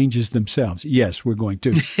to the changes themselves?" Yes, we're going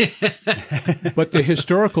to. But the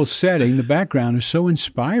historical setting, the background is so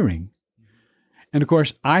inspiring. And of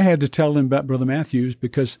course, I had to tell them about Brother Matthews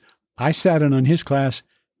because I sat in on his class.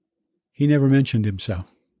 He never mentioned himself.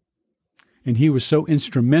 And he was so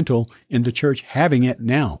instrumental in the church having it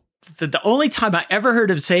now. The only time I ever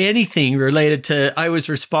heard him say anything related to I was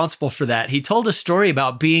responsible for that, he told a story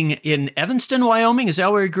about being in Evanston, Wyoming. Is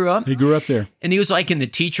that where he grew up? He grew up there. And he was like in the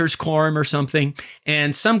teacher's quorum or something.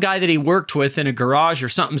 And some guy that he worked with in a garage or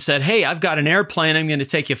something said, "Hey, I've got an airplane. I'm going to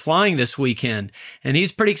take you flying this weekend." And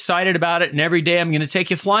he's pretty excited about it. And every day, "I'm going to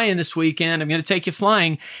take you flying this weekend. I'm going to take you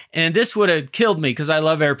flying." And this would have killed me because I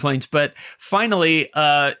love airplanes. But finally,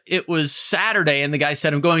 it was Saturday and the guy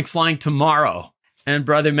said, "I'm going flying tomorrow." And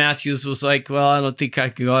Brother Matthews was like, "Well, I don't think I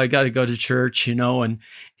can go. I got to go to church, and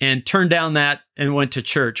turned down that and went to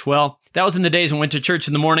church. Well, that was in the days and went to church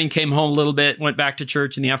in the morning, came home a little bit, went back to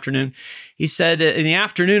church in the afternoon. He said, in the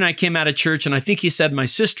afternoon, I came out of church, and I think he said my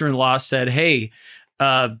sister-in-law said, "Hey,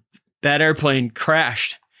 that airplane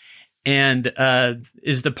crashed. And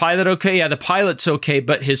is the pilot okay?" "Yeah, the pilot's okay,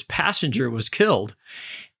 but his passenger was killed."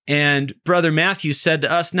 And Brother Matthews said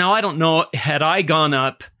to us, "Now, I don't know, had I gone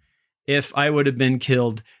up, if I would have been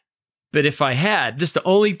killed. But if I had, this is the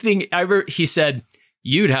only thing he said,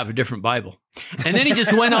 you'd have a different Bible." And then he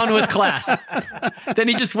just went on with class.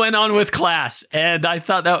 And I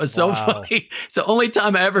thought that was so funny. It's the only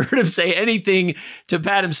time I ever heard him say anything to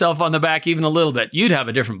pat himself on the back, even a little bit. You'd have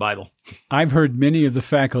a different Bible. I've heard many of the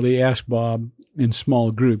faculty ask Bob in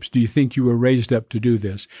small groups, "Do you think you were raised up to do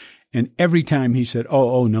this?" And every time he said,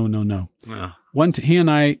 oh, no. Wow.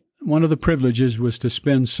 One of the privileges was to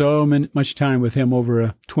spend so much time with him over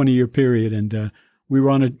a 20-year period, and we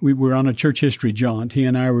were on a church history jaunt. He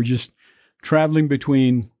and I were just traveling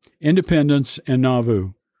between Independence and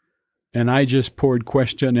Nauvoo, and I just poured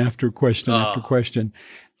question after question after question.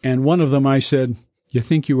 And one of them I said, "You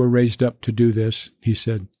think you were raised up to do this?" He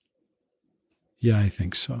said, "Yeah, I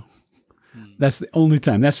think so." That's the only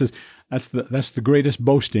time. That's That's the greatest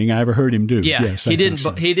boasting I ever heard him do. Yeah, yes, he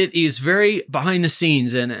didn't. He did. He's very behind the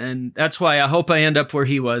scenes, and that's why I hope I end up where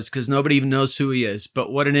he was, because nobody even knows who he is.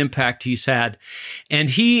 But what an impact he's had! And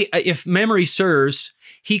he, if memory serves,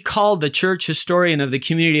 he called the church historian of the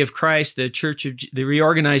Community of Christ, the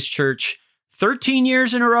Reorganized Church, 13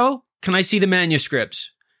 years in a row. Can I see the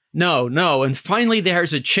manuscripts? No. And finally,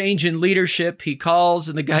 there's a change in leadership. He calls,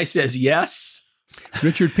 and the guy says yes.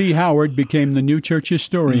 Richard P. Howard became the new church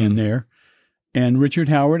historian there. And Richard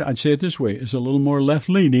Howard, I'd say it this way, is a little more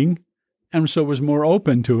left-leaning, and so was more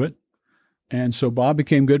open to it. And so Bob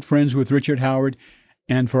became good friends with Richard Howard.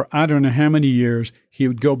 And for I don't know how many years, he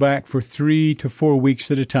would go back for 3 to 4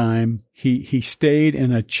 weeks at a time. He stayed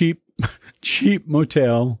in a cheap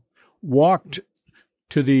motel, walked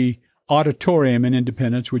to the auditorium in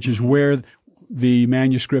Independence, which is where the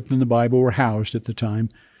manuscript and the Bible were housed at the time,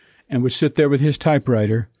 and would sit there with his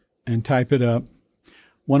typewriter and type it up.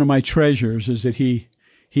 One of my treasures is that he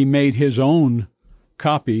made his own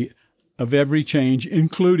copy of every change,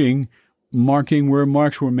 including marking where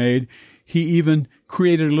marks were made. He even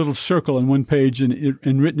created a little circle on one page,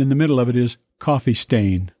 and written in the middle of it is coffee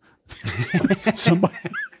stain.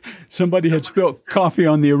 Somebody had spilled coffee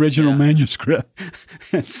on the original manuscript.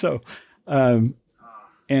 And so,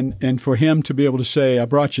 and for him to be able to say, I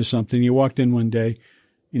brought you something. He walked in one day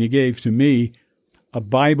and he gave to me a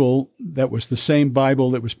Bible that was the same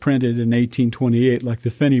Bible that was printed in 1828, like the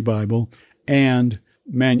Finney Bible, and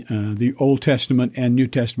the Old Testament and New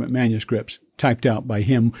Testament manuscripts typed out by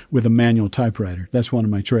him with a manual typewriter. That's one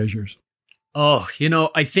of my treasures. Oh,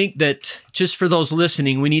 I think that just for those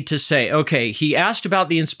listening, we need to say, okay, he asked about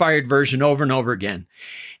the inspired version over and over again.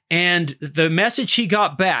 And the message he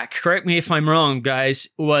got back, correct me if I'm wrong, guys,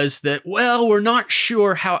 was that, well, we're not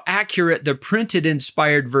sure how accurate the printed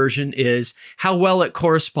inspired version is, how well it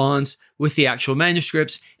corresponds with the actual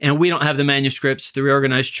manuscripts, and we don't have the manuscripts, the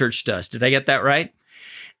Reorganized Church does. Did I get that right?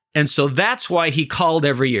 And so that's why he called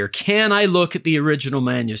every year, can I look at the original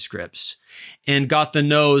manuscripts? And got the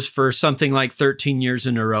no's for something like 13 years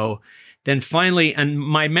in a row. Then finally, and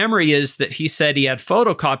my memory is that he said he had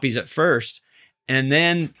photocopies at first, and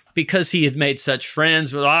then because he had made such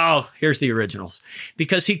friends with, here's the originals,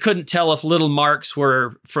 because he couldn't tell if little marks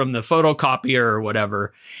were from the photocopier or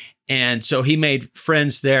whatever. And so he made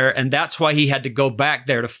friends there, and that's why he had to go back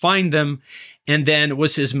there to find them. And then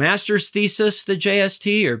was his master's thesis the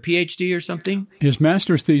JST or PhD or something? His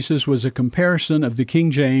master's thesis was a comparison of the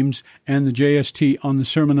King James and the JST on the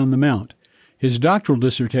Sermon on the Mount. His doctoral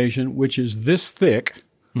dissertation, which is this thick,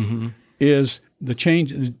 is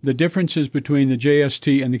the differences between the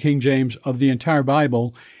JST and the King James of the entire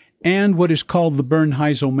Bible, and what is called the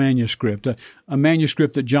Bernheisel manuscript, a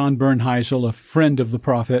manuscript that John Bernheisel, a friend of the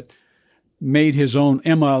prophet, made his own.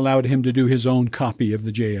 Emma allowed him to do his own copy of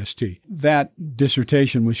the JST. That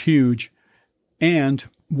dissertation was huge, and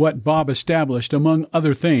what Bob established, among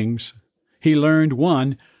other things, he learned,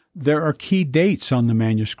 one, there are key dates on the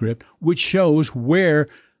manuscript, which shows where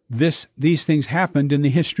these things happened in the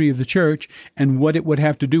history of the church and what it would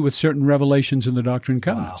have to do with certain revelations in the Doctrine and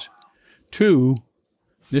Covenants. Wow. Two,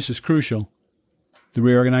 this is crucial, the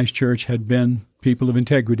Reorganized Church had been people of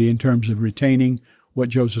integrity in terms of retaining what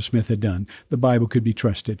Joseph Smith had done. The Bible could be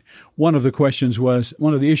trusted. One of the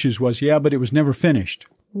issues was, but it was never finished.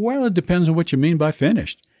 Well, it depends on what you mean by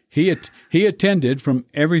finished. He attended from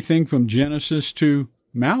everything from Genesis to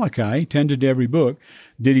Malachi, tended to every book.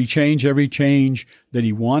 Did he change every change that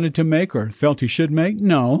he wanted to make or felt he should make?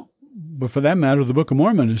 No. But for that matter, the Book of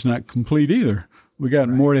Mormon is not complete either. We got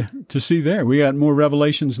more to see there. We got more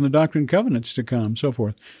revelations in the Doctrine and Covenants to come, so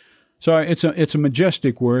forth. So it's a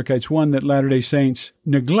majestic work. It's one that Latter-day Saints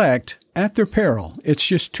neglect at their peril. It's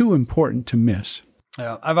just too important to miss.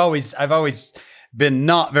 I've always been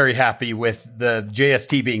not very happy with the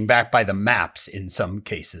JST being backed by the maps in some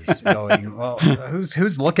cases. Going, well,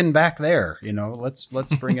 who's looking back there? Let's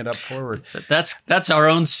bring it up forward. That's our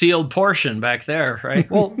own sealed portion back there, right?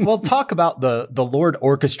 Well, we'll talk about the Lord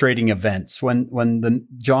orchestrating events. When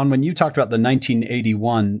you talked about the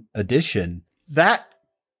 1981 edition, that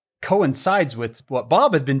coincides with what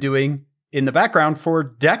Bob had been doing in the background for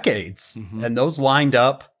decades. Mm-hmm. And those lined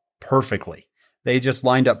up perfectly. They just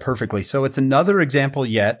lined up perfectly. So it's another example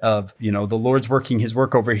yet of, the Lord's working his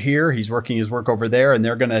work over here. He's working his work over there, and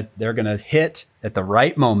they're going to hit at the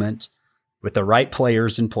right moment with the right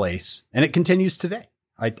players in place. And it continues today.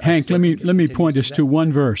 Hank, let me point us to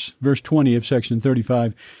one verse 20 of section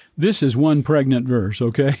 35. This is one pregnant verse,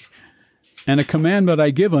 okay? And a commandment I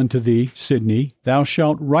give unto thee, Sidney, thou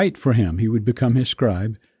shalt write for him. He would become his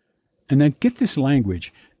scribe. And then get this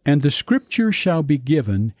language. And the scripture shall be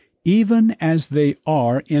given even as they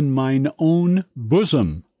are in mine own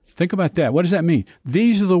bosom. Think about that. What does that mean?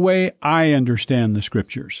 These are the way I understand the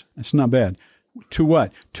Scriptures. That's not bad. To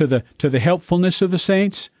what? To the helpfulness of the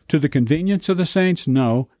saints? To the convenience of the saints?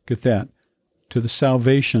 No, get that. To the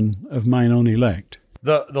salvation of mine own elect.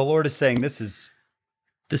 The Lord is saying, this is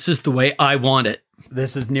the way I want it.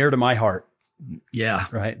 This is near to my heart. Yeah.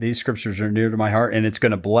 Right? These scriptures are near to my heart, and it's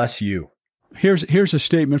going to bless you. Here's a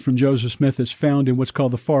statement from Joseph Smith that's found in what's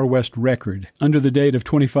called the Far West Record. Under the date of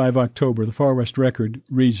 25 October, the Far West Record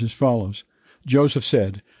reads as follows. Joseph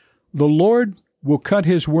said, "The Lord will cut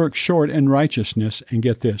his work short in righteousness," and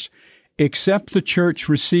get this, "except the church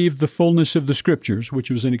receive the fullness of the Scriptures,"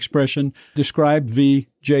 which was an expression described v.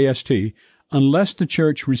 JST, "unless the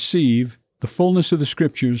church receive the fullness of the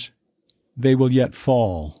Scriptures, they will yet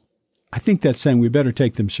fall." I think that's saying we better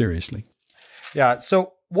take them seriously. Yeah,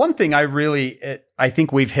 so one thing I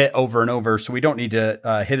think we've hit over and over, so we don't need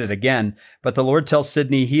to hit it again, but the Lord tells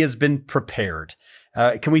Sidney he has been prepared.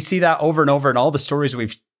 Can we see that over and over in all the stories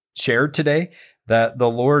we've shared today, that the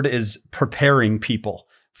Lord is preparing people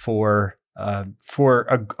for a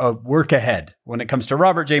work ahead? When it comes to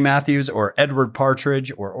Robert J. Matthews or Edward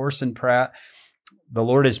Partridge or Orson Pratt, the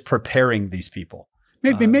Lord is preparing these people.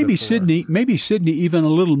 Maybe Sidney even a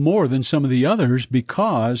little more than some of the others,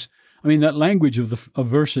 because that language of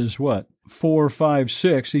verses 4, 5,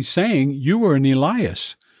 6. He's saying you were an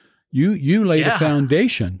Elias. You laid a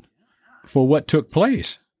foundation for what took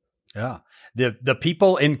place. Yeah, the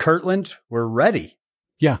people in Kirtland were ready.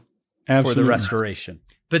 Yeah, absolutely. For the restoration.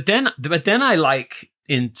 But then I like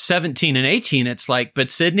in 17 and 18, it's like, but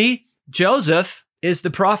Sidney, Joseph is the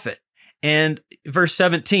prophet. And verse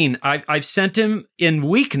 17, I've sent him in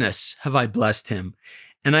weakness, have I blessed him.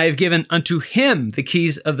 And I have given unto him the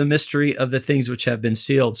keys of the mystery of the things which have been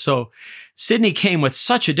sealed. So Sidney came with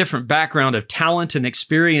such a different background of talent and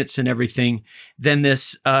experience and everything than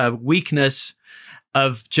this weakness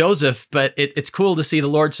of Joseph. But it's cool to see the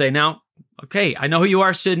Lord say, now, okay, I know who you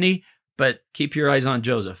are, Sidney, but keep your eyes on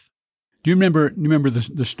Joseph. Do you remember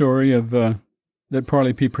the story of that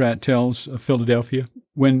Parley P. Pratt tells of Philadelphia?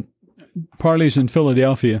 When Parley's in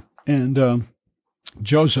Philadelphia and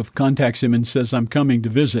Joseph contacts him and says, "I'm coming to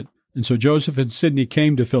visit." And so Joseph and Sidney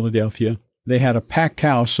came to Philadelphia. They had a packed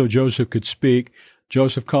house so Joseph could speak.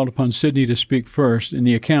 Joseph called upon Sidney to speak first. In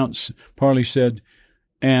the accounts, Parley said,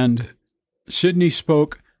 and Sidney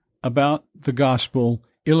spoke about the gospel,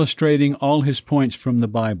 illustrating all his points from the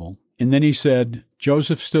Bible. And then he said,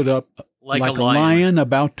 Joseph stood up like a lion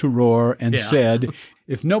about to roar and said,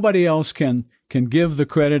 if nobody else can give the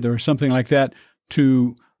credit or something like that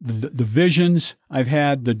to the visions I've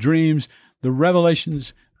had, the dreams, the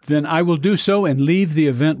revelations, then I will do so and leave the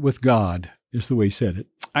event with God, is the way he said it.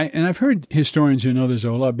 I've heard historians who know this a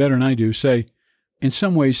lot better than I do say, in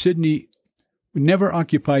some ways, Sidney never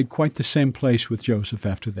occupied quite the same place with Joseph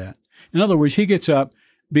after that. In other words, he gets up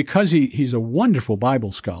because he's a wonderful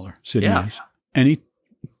Bible scholar, Sidney is, and he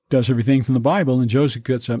does everything from the Bible, and Joseph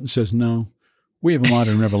gets up and says, no, we have a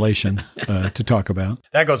modern revelation to talk about.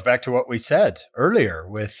 That goes back to what we said earlier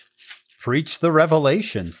with preach the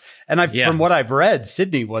revelations. And from what I've read,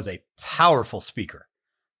 Sidney was a powerful speaker.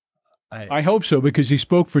 I hope so, because he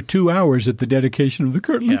spoke for 2 hours at the dedication of the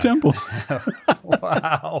Kirtland Temple.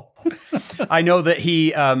 Wow. I know that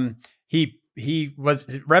he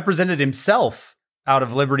represented himself out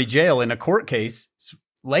of Liberty Jail in a court case,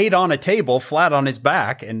 laid on a table flat on his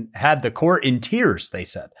back, and had the court in tears, they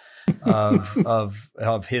said,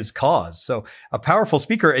 of his cause. So a powerful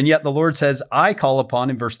speaker. And yet the Lord says, I call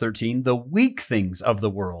upon, in verse 13, the weak things of the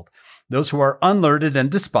world, those who are unlearned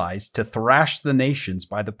and despised, to thrash the nations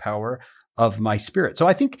by the power of my Spirit. So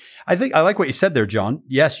I think I like what you said there, John.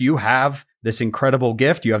 Yes, you have this incredible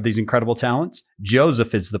gift. You have these incredible talents.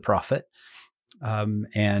 Joseph is the prophet.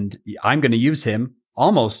 And I'm going to use him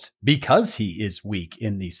almost because he is weak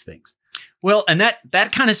in these things. Well, and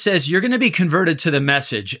that kind of says you're going to be converted to the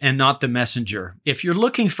message and not the messenger. If you're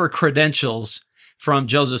looking for credentials from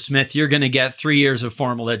Joseph Smith, you're going to get 3 years of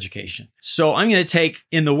formal education. So I'm going to take,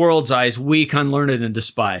 in the world's eyes, weak, unlearned, and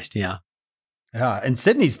despised. Yeah. And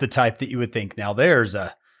Sidney's the type that you would think, now there's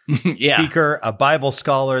a speaker, a Bible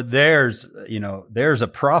scholar, there's a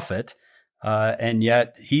prophet. And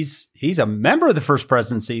yet he's a member of the First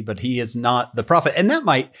Presidency, but he is not the prophet. And that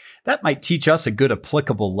might teach us a good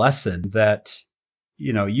applicable lesson that,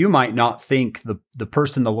 you might not think the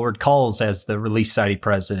person the Lord calls as the Relief Society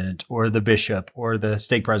president or the bishop or the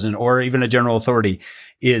stake president or even a general authority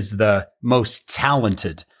is the most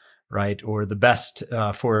talented, right? Or the best,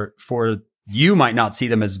 for you might not see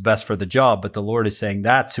them as best for the job, but the Lord is saying,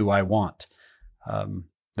 that's who I want.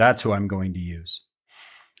 That's who I'm going to use.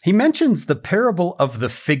 He mentions the parable of the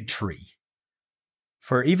fig tree.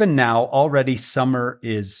 For even now, already summer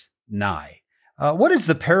is nigh. What is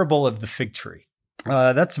the parable of the fig tree?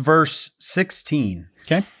 That's verse 16.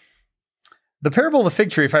 Okay. The parable of the fig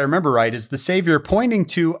tree, if I remember right, is the Savior pointing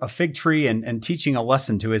to a fig tree and teaching a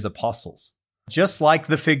lesson to his apostles. Just like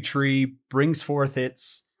the fig tree brings forth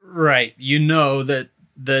its... Right. You know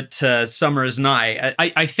that summer is nigh.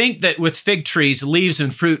 I think that with fig trees, leaves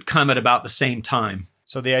and fruit come at about the same time.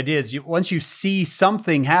 So the idea is once you see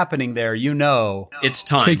something happening there, you know it's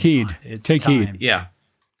time. Take heed. Take heed. Yeah.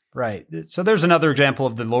 Right. So there's another example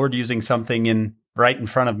of the Lord using something right in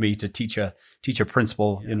front of me to teach a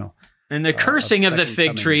principle, you know. And the cursing of the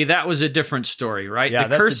fig tree, that was a different story, right? Yeah,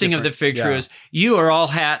 the cursing of the fig tree is, you are all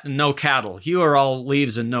hat and no cattle. You are all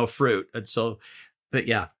leaves and no fruit. And so, but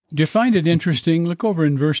yeah. Do you find it interesting? Look over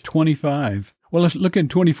in verse 25. Well, let's look at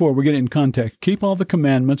 24. We're getting in context. Keep all the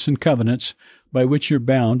commandments and covenants by which you're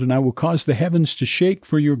bound, and I will cause the heavens to shake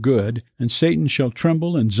for your good, and Satan shall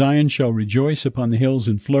tremble, and Zion shall rejoice upon the hills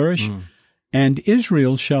and flourish, and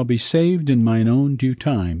Israel shall be saved in mine own due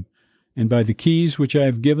time. And by the keys which I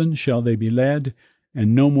have given shall they be led,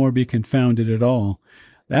 and no more be confounded at all.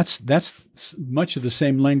 That's much of the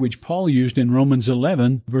same language Paul used in Romans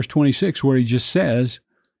 11, verse 26, where he just says,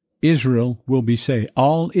 Israel will be saved.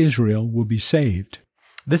 All Israel will be saved.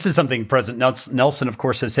 This is something President Nelson, of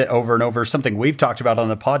course, has hit over and over. Something we've talked about on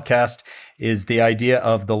the podcast is the idea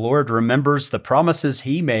of the Lord remembers the promises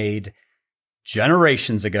he made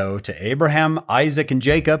generations ago to Abraham, Isaac, and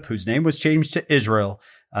Jacob, whose name was changed to Israel,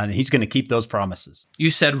 and he's going to keep those promises.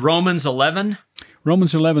 You said Romans 11?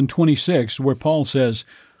 Romans 11:26, where Paul says,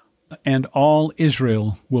 and all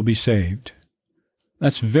Israel will be saved.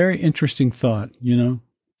 That's a very interesting thought, you know.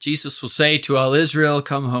 Jesus will say to all Israel,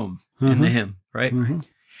 come home in the hymn, right?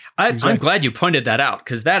 I'm glad you pointed that out,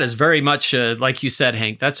 because that is very much, like you said,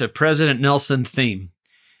 Hank, that's a President Nelson theme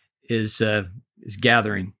is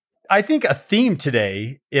gathering. I think a theme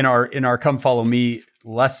today in our Come Follow Me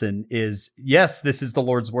lesson is, yes, this is the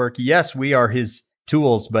Lord's work. Yes, we are his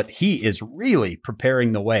tools, but he is really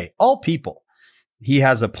preparing the way. All people he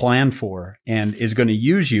has a plan for and is going to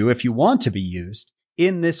use you, if you want to be used,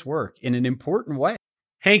 in this work in an important way.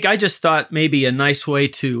 Hank, I just thought maybe a nice way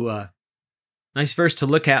to, nice verse to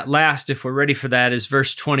look at last, if we're ready for that, is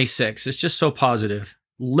verse 26. It's just so positive.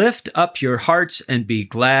 Lift up your hearts and be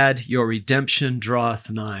glad, your redemption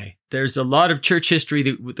draweth nigh. There's a lot of church history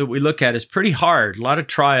that we look at is pretty hard, a lot of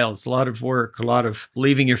trials, a lot of work, a lot of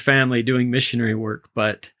leaving your family, doing missionary work,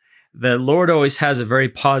 but the Lord always has a very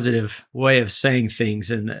positive way of saying things,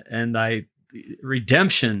 and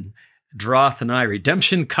redemption draweth nigh,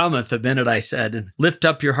 redemption cometh, Abinadi said, and lift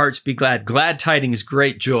up your hearts, be glad. Glad tidings,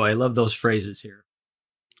 great joy. I love those phrases here.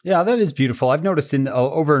 Yeah, that is beautiful. I've noticed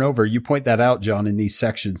over and over, you point that out, John, in these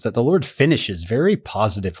sections, that the Lord finishes very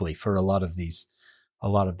positively for a lot of these.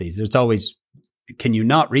 There's always, can you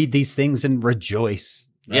not read these things and rejoice?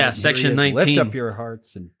 Right? Yeah, section 19. Lift up your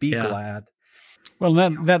hearts and be glad. Well,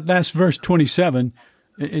 that last verse 27,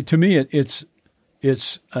 to me, it's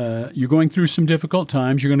you're going through some difficult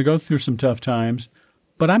times. You're going to go through some tough times,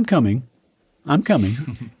 but I'm coming.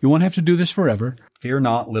 You won't have to do this forever. Fear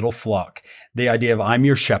not, little flock. The idea of I'm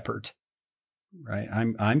your shepherd, right?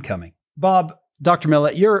 I'm coming. Bob, Dr.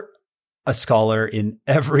 Millett, you're a scholar in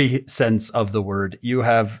every sense of the word. You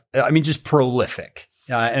have, just prolific.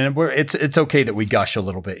 And it's okay that we gush a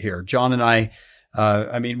little bit here. John and I,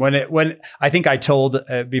 when I think I told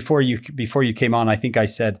before you came on, I think I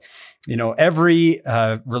said, every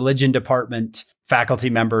religion department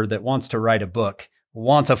faculty member that wants to write a book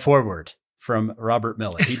wants a foreword from Robert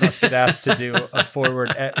Millett. He must get asked to do a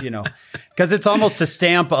foreword, because it's almost a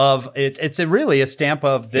stamp of it's really a stamp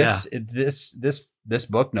of this. Yeah. This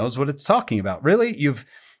book knows what it's talking about. Really, you've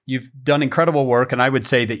done incredible work, and I would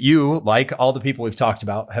say that you, like all the people we've talked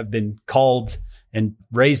about, have been called and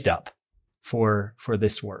raised up for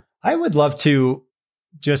this work. I would love to,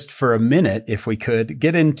 just for a minute, if we could,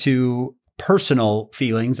 get into personal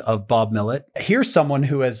feelings of Bob Millett. Here's someone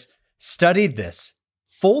who has studied this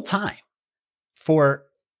full time for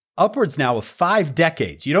upwards now of 5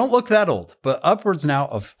 decades. You don't look that old, but upwards now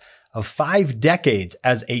of 5 decades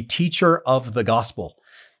as a teacher of the gospel.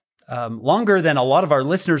 Longer than a lot of our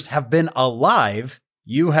listeners have been alive,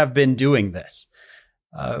 you have been doing this.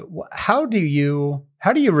 How do you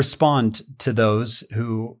respond to those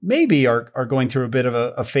who maybe are going through a bit of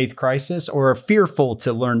a faith crisis or are fearful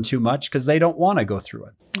to learn too much because they don't want to go through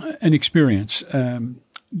it? An experience.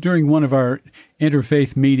 During one of our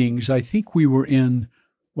interfaith meetings, I think we were in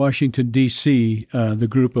Washington, D.C., the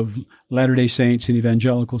group of Latter-day Saints and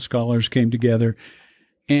evangelical scholars came together,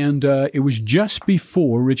 And it was just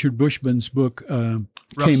before Richard Bushman's book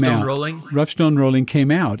came out. Rough Stone Rolling came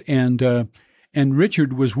out. And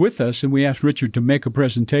Richard was with us, and we asked Richard to make a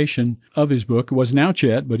presentation of his book. It wasn't out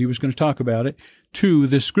yet, but he was going to talk about it to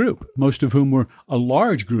this group, most of whom were a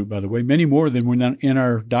large group, by the way, many more than were in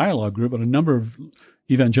our dialogue group, but a number of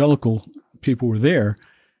evangelical people were there.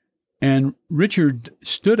 And Richard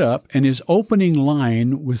stood up, and his opening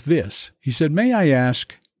line was this. He said, "May I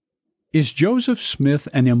ask, is Joseph Smith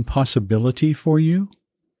an impossibility for you?"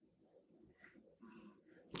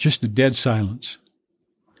 Just a dead silence.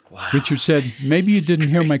 Wow. Richard said, "Maybe you didn't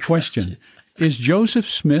hear my question. Is Joseph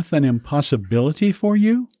Smith an impossibility for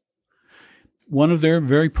you?" One of their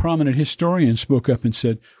very prominent historians spoke up and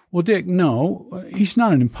said, "Well, Dick, no, he's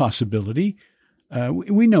not an impossibility.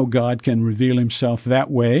 We know God can reveal himself that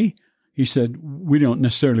way." He said, "We don't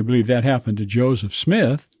necessarily believe that happened to Joseph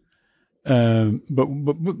Smith.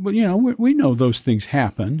 But you know, we know those things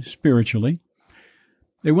happen spiritually."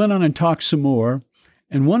 They went on and talked some more,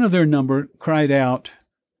 and one of their number cried out,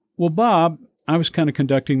 "Well, Bob," I was kind of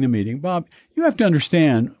conducting the meeting, "Bob, you have to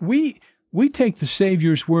understand, we take the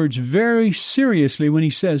Savior's words very seriously when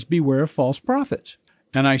he says, 'Beware of false prophets.'"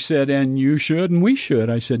 And I said, "And you should, and we should."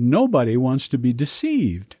 I said, "Nobody wants to be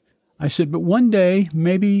deceived." I said, "But one day,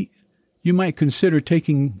 maybe you might consider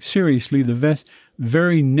taking seriously the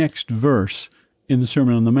very next verse in the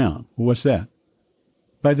Sermon on the Mount." "Well, what's that?"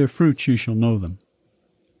 "By their fruits you shall know them."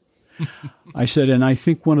 I said, "And I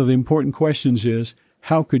think one of the important questions is,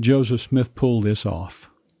 how could Joseph Smith pull this off?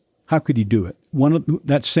 How could he do it?"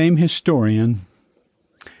 That same historian,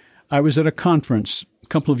 I was at a conference a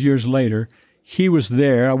couple of years later. He was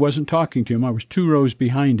there. I wasn't talking to him. I was 2 rows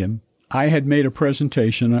behind him. I had made a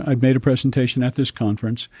presentation. I'd made a presentation at this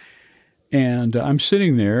conference. And I'm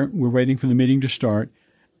sitting there. We're waiting for the meeting to start.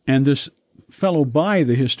 And this fellow by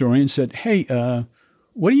the historian said, "Hey,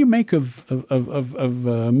 what do you make of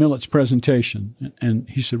Millett's presentation?" And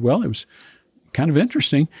he said, "Well, it was kind of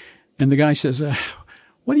interesting." And the guy says,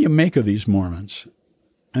 "What do you make of these Mormons?"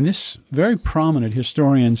 And this very prominent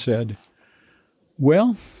historian said,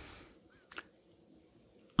 "Well,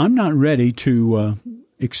 I'm not ready to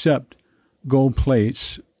accept gold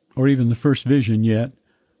plates or even the first vision yet,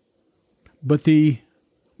 but the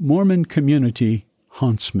Mormon community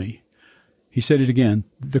haunts me." He said it again,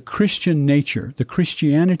 "The Christian nature, the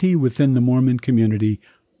Christianity within the Mormon community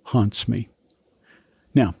haunts me."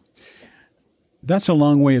 Now, that's a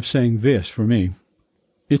long way of saying this for me.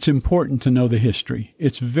 It's important to know the history.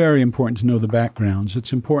 It's very important to know the backgrounds.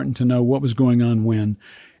 It's important to know what was going on when.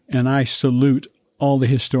 And I salute all the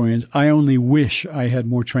historians. I only wish I had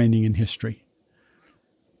more training in history.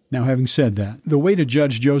 Now, having said that, the way to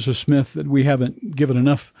judge Joseph Smith that we haven't given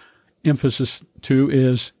enough emphasis to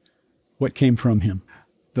is what came from him.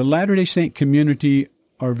 The Latter-day Saint community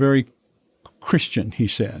are very Christian, he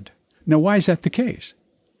said. Now, why is that the case?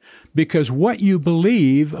 Because what you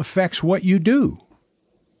believe affects what you do.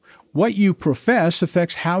 What you profess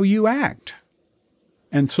affects how you act.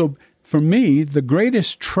 And so, for me, the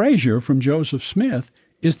greatest treasure from Joseph Smith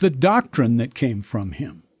is the doctrine that came from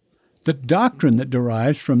him. The doctrine that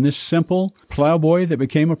derives from this simple plowboy that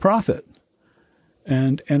became a prophet.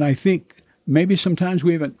 And I think maybe sometimes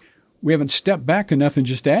we haven't stepped back enough and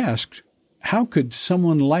just asked, how could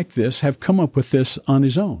someone like this have come up with this on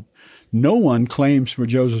his own? No one claims for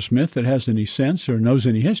Joseph Smith that has any sense or knows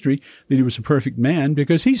any history that he was a perfect man,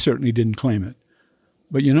 because he certainly didn't claim it.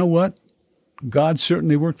 But you know what? God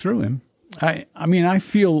certainly worked through him. I mean, I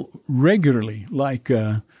feel regularly like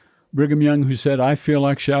Brigham Young, who said, "I feel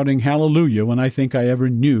like shouting hallelujah when I think I ever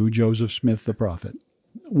knew Joseph Smith the prophet."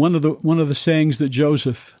 One of the sayings that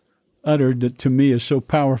Joseph uttered that to me is so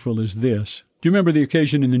powerful is this. Do you remember the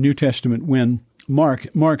occasion in the New Testament when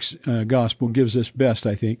Mark's gospel gives this best,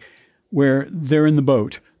 I think, where they're in the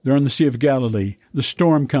boat, they're on the Sea of Galilee, the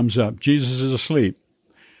storm comes up, Jesus is asleep.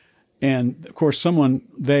 And, of course,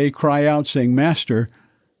 they cry out saying, "Master,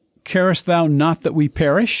 carest thou not that we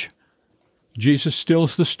perish?" Jesus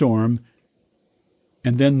stills the storm.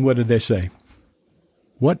 And then what did they say?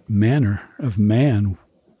 "What manner of man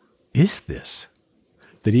is this,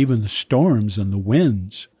 that even the storms and the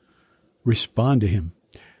winds respond to him?"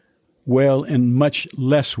 Well, in much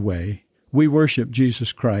less way, we worship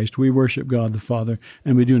Jesus Christ, we worship God the Father,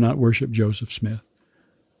 and we do not worship Joseph Smith.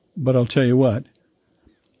 But I'll tell you what,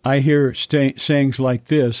 I hear sayings like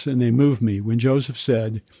this, and they move me. When Joseph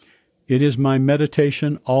said, "It is my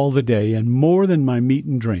meditation all the day, and more than my meat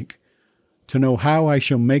and drink, to know how I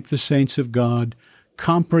shall make the saints of God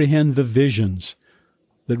comprehend the visions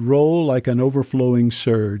that roll like an overflowing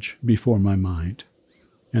surge before my mind."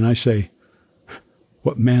 And I say,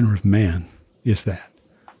 what manner of man is that?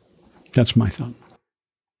 That's my thought.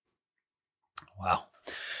 Wow.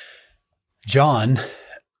 John,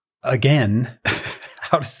 again,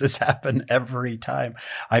 how does this happen every time?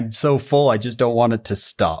 I'm so full, I just don't want it to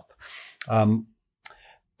stop.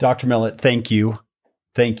 Dr. Millett, thank you.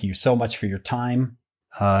 Thank you so much for your time.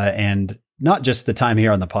 And not just the time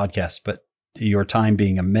here on the podcast, but your time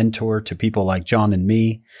being a mentor to people like John and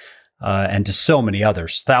me, and to so many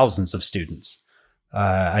others, thousands of students.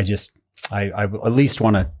 I at least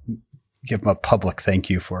want to give them a public thank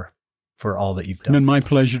you for all that you've done. It's been my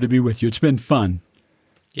pleasure to be with you. It's been fun.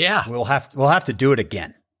 Yeah. We'll have to do it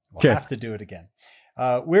again. We'll have to do it again.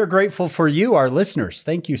 We're grateful for you, our listeners.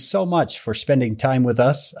 Thank you so much for spending time with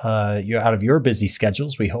us. You're out of your busy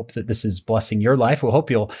schedules. We hope that this is blessing your life. We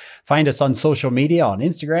hope you'll find us on social media, on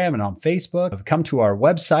Instagram and on Facebook. Come to our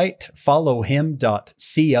website,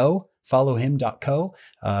 followhim.co,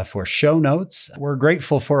 for show notes. We're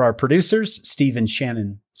grateful for our producers, Steve and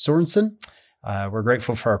Shannon Sorensen. We're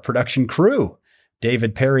grateful for our production crew,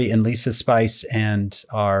 David Perry and Lisa Spice, and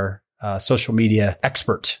our social media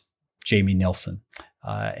expert, Jamie Nilsson.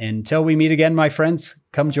 Until we meet again, my friends,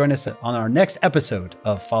 come join us on our next episode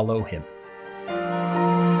of Follow Him.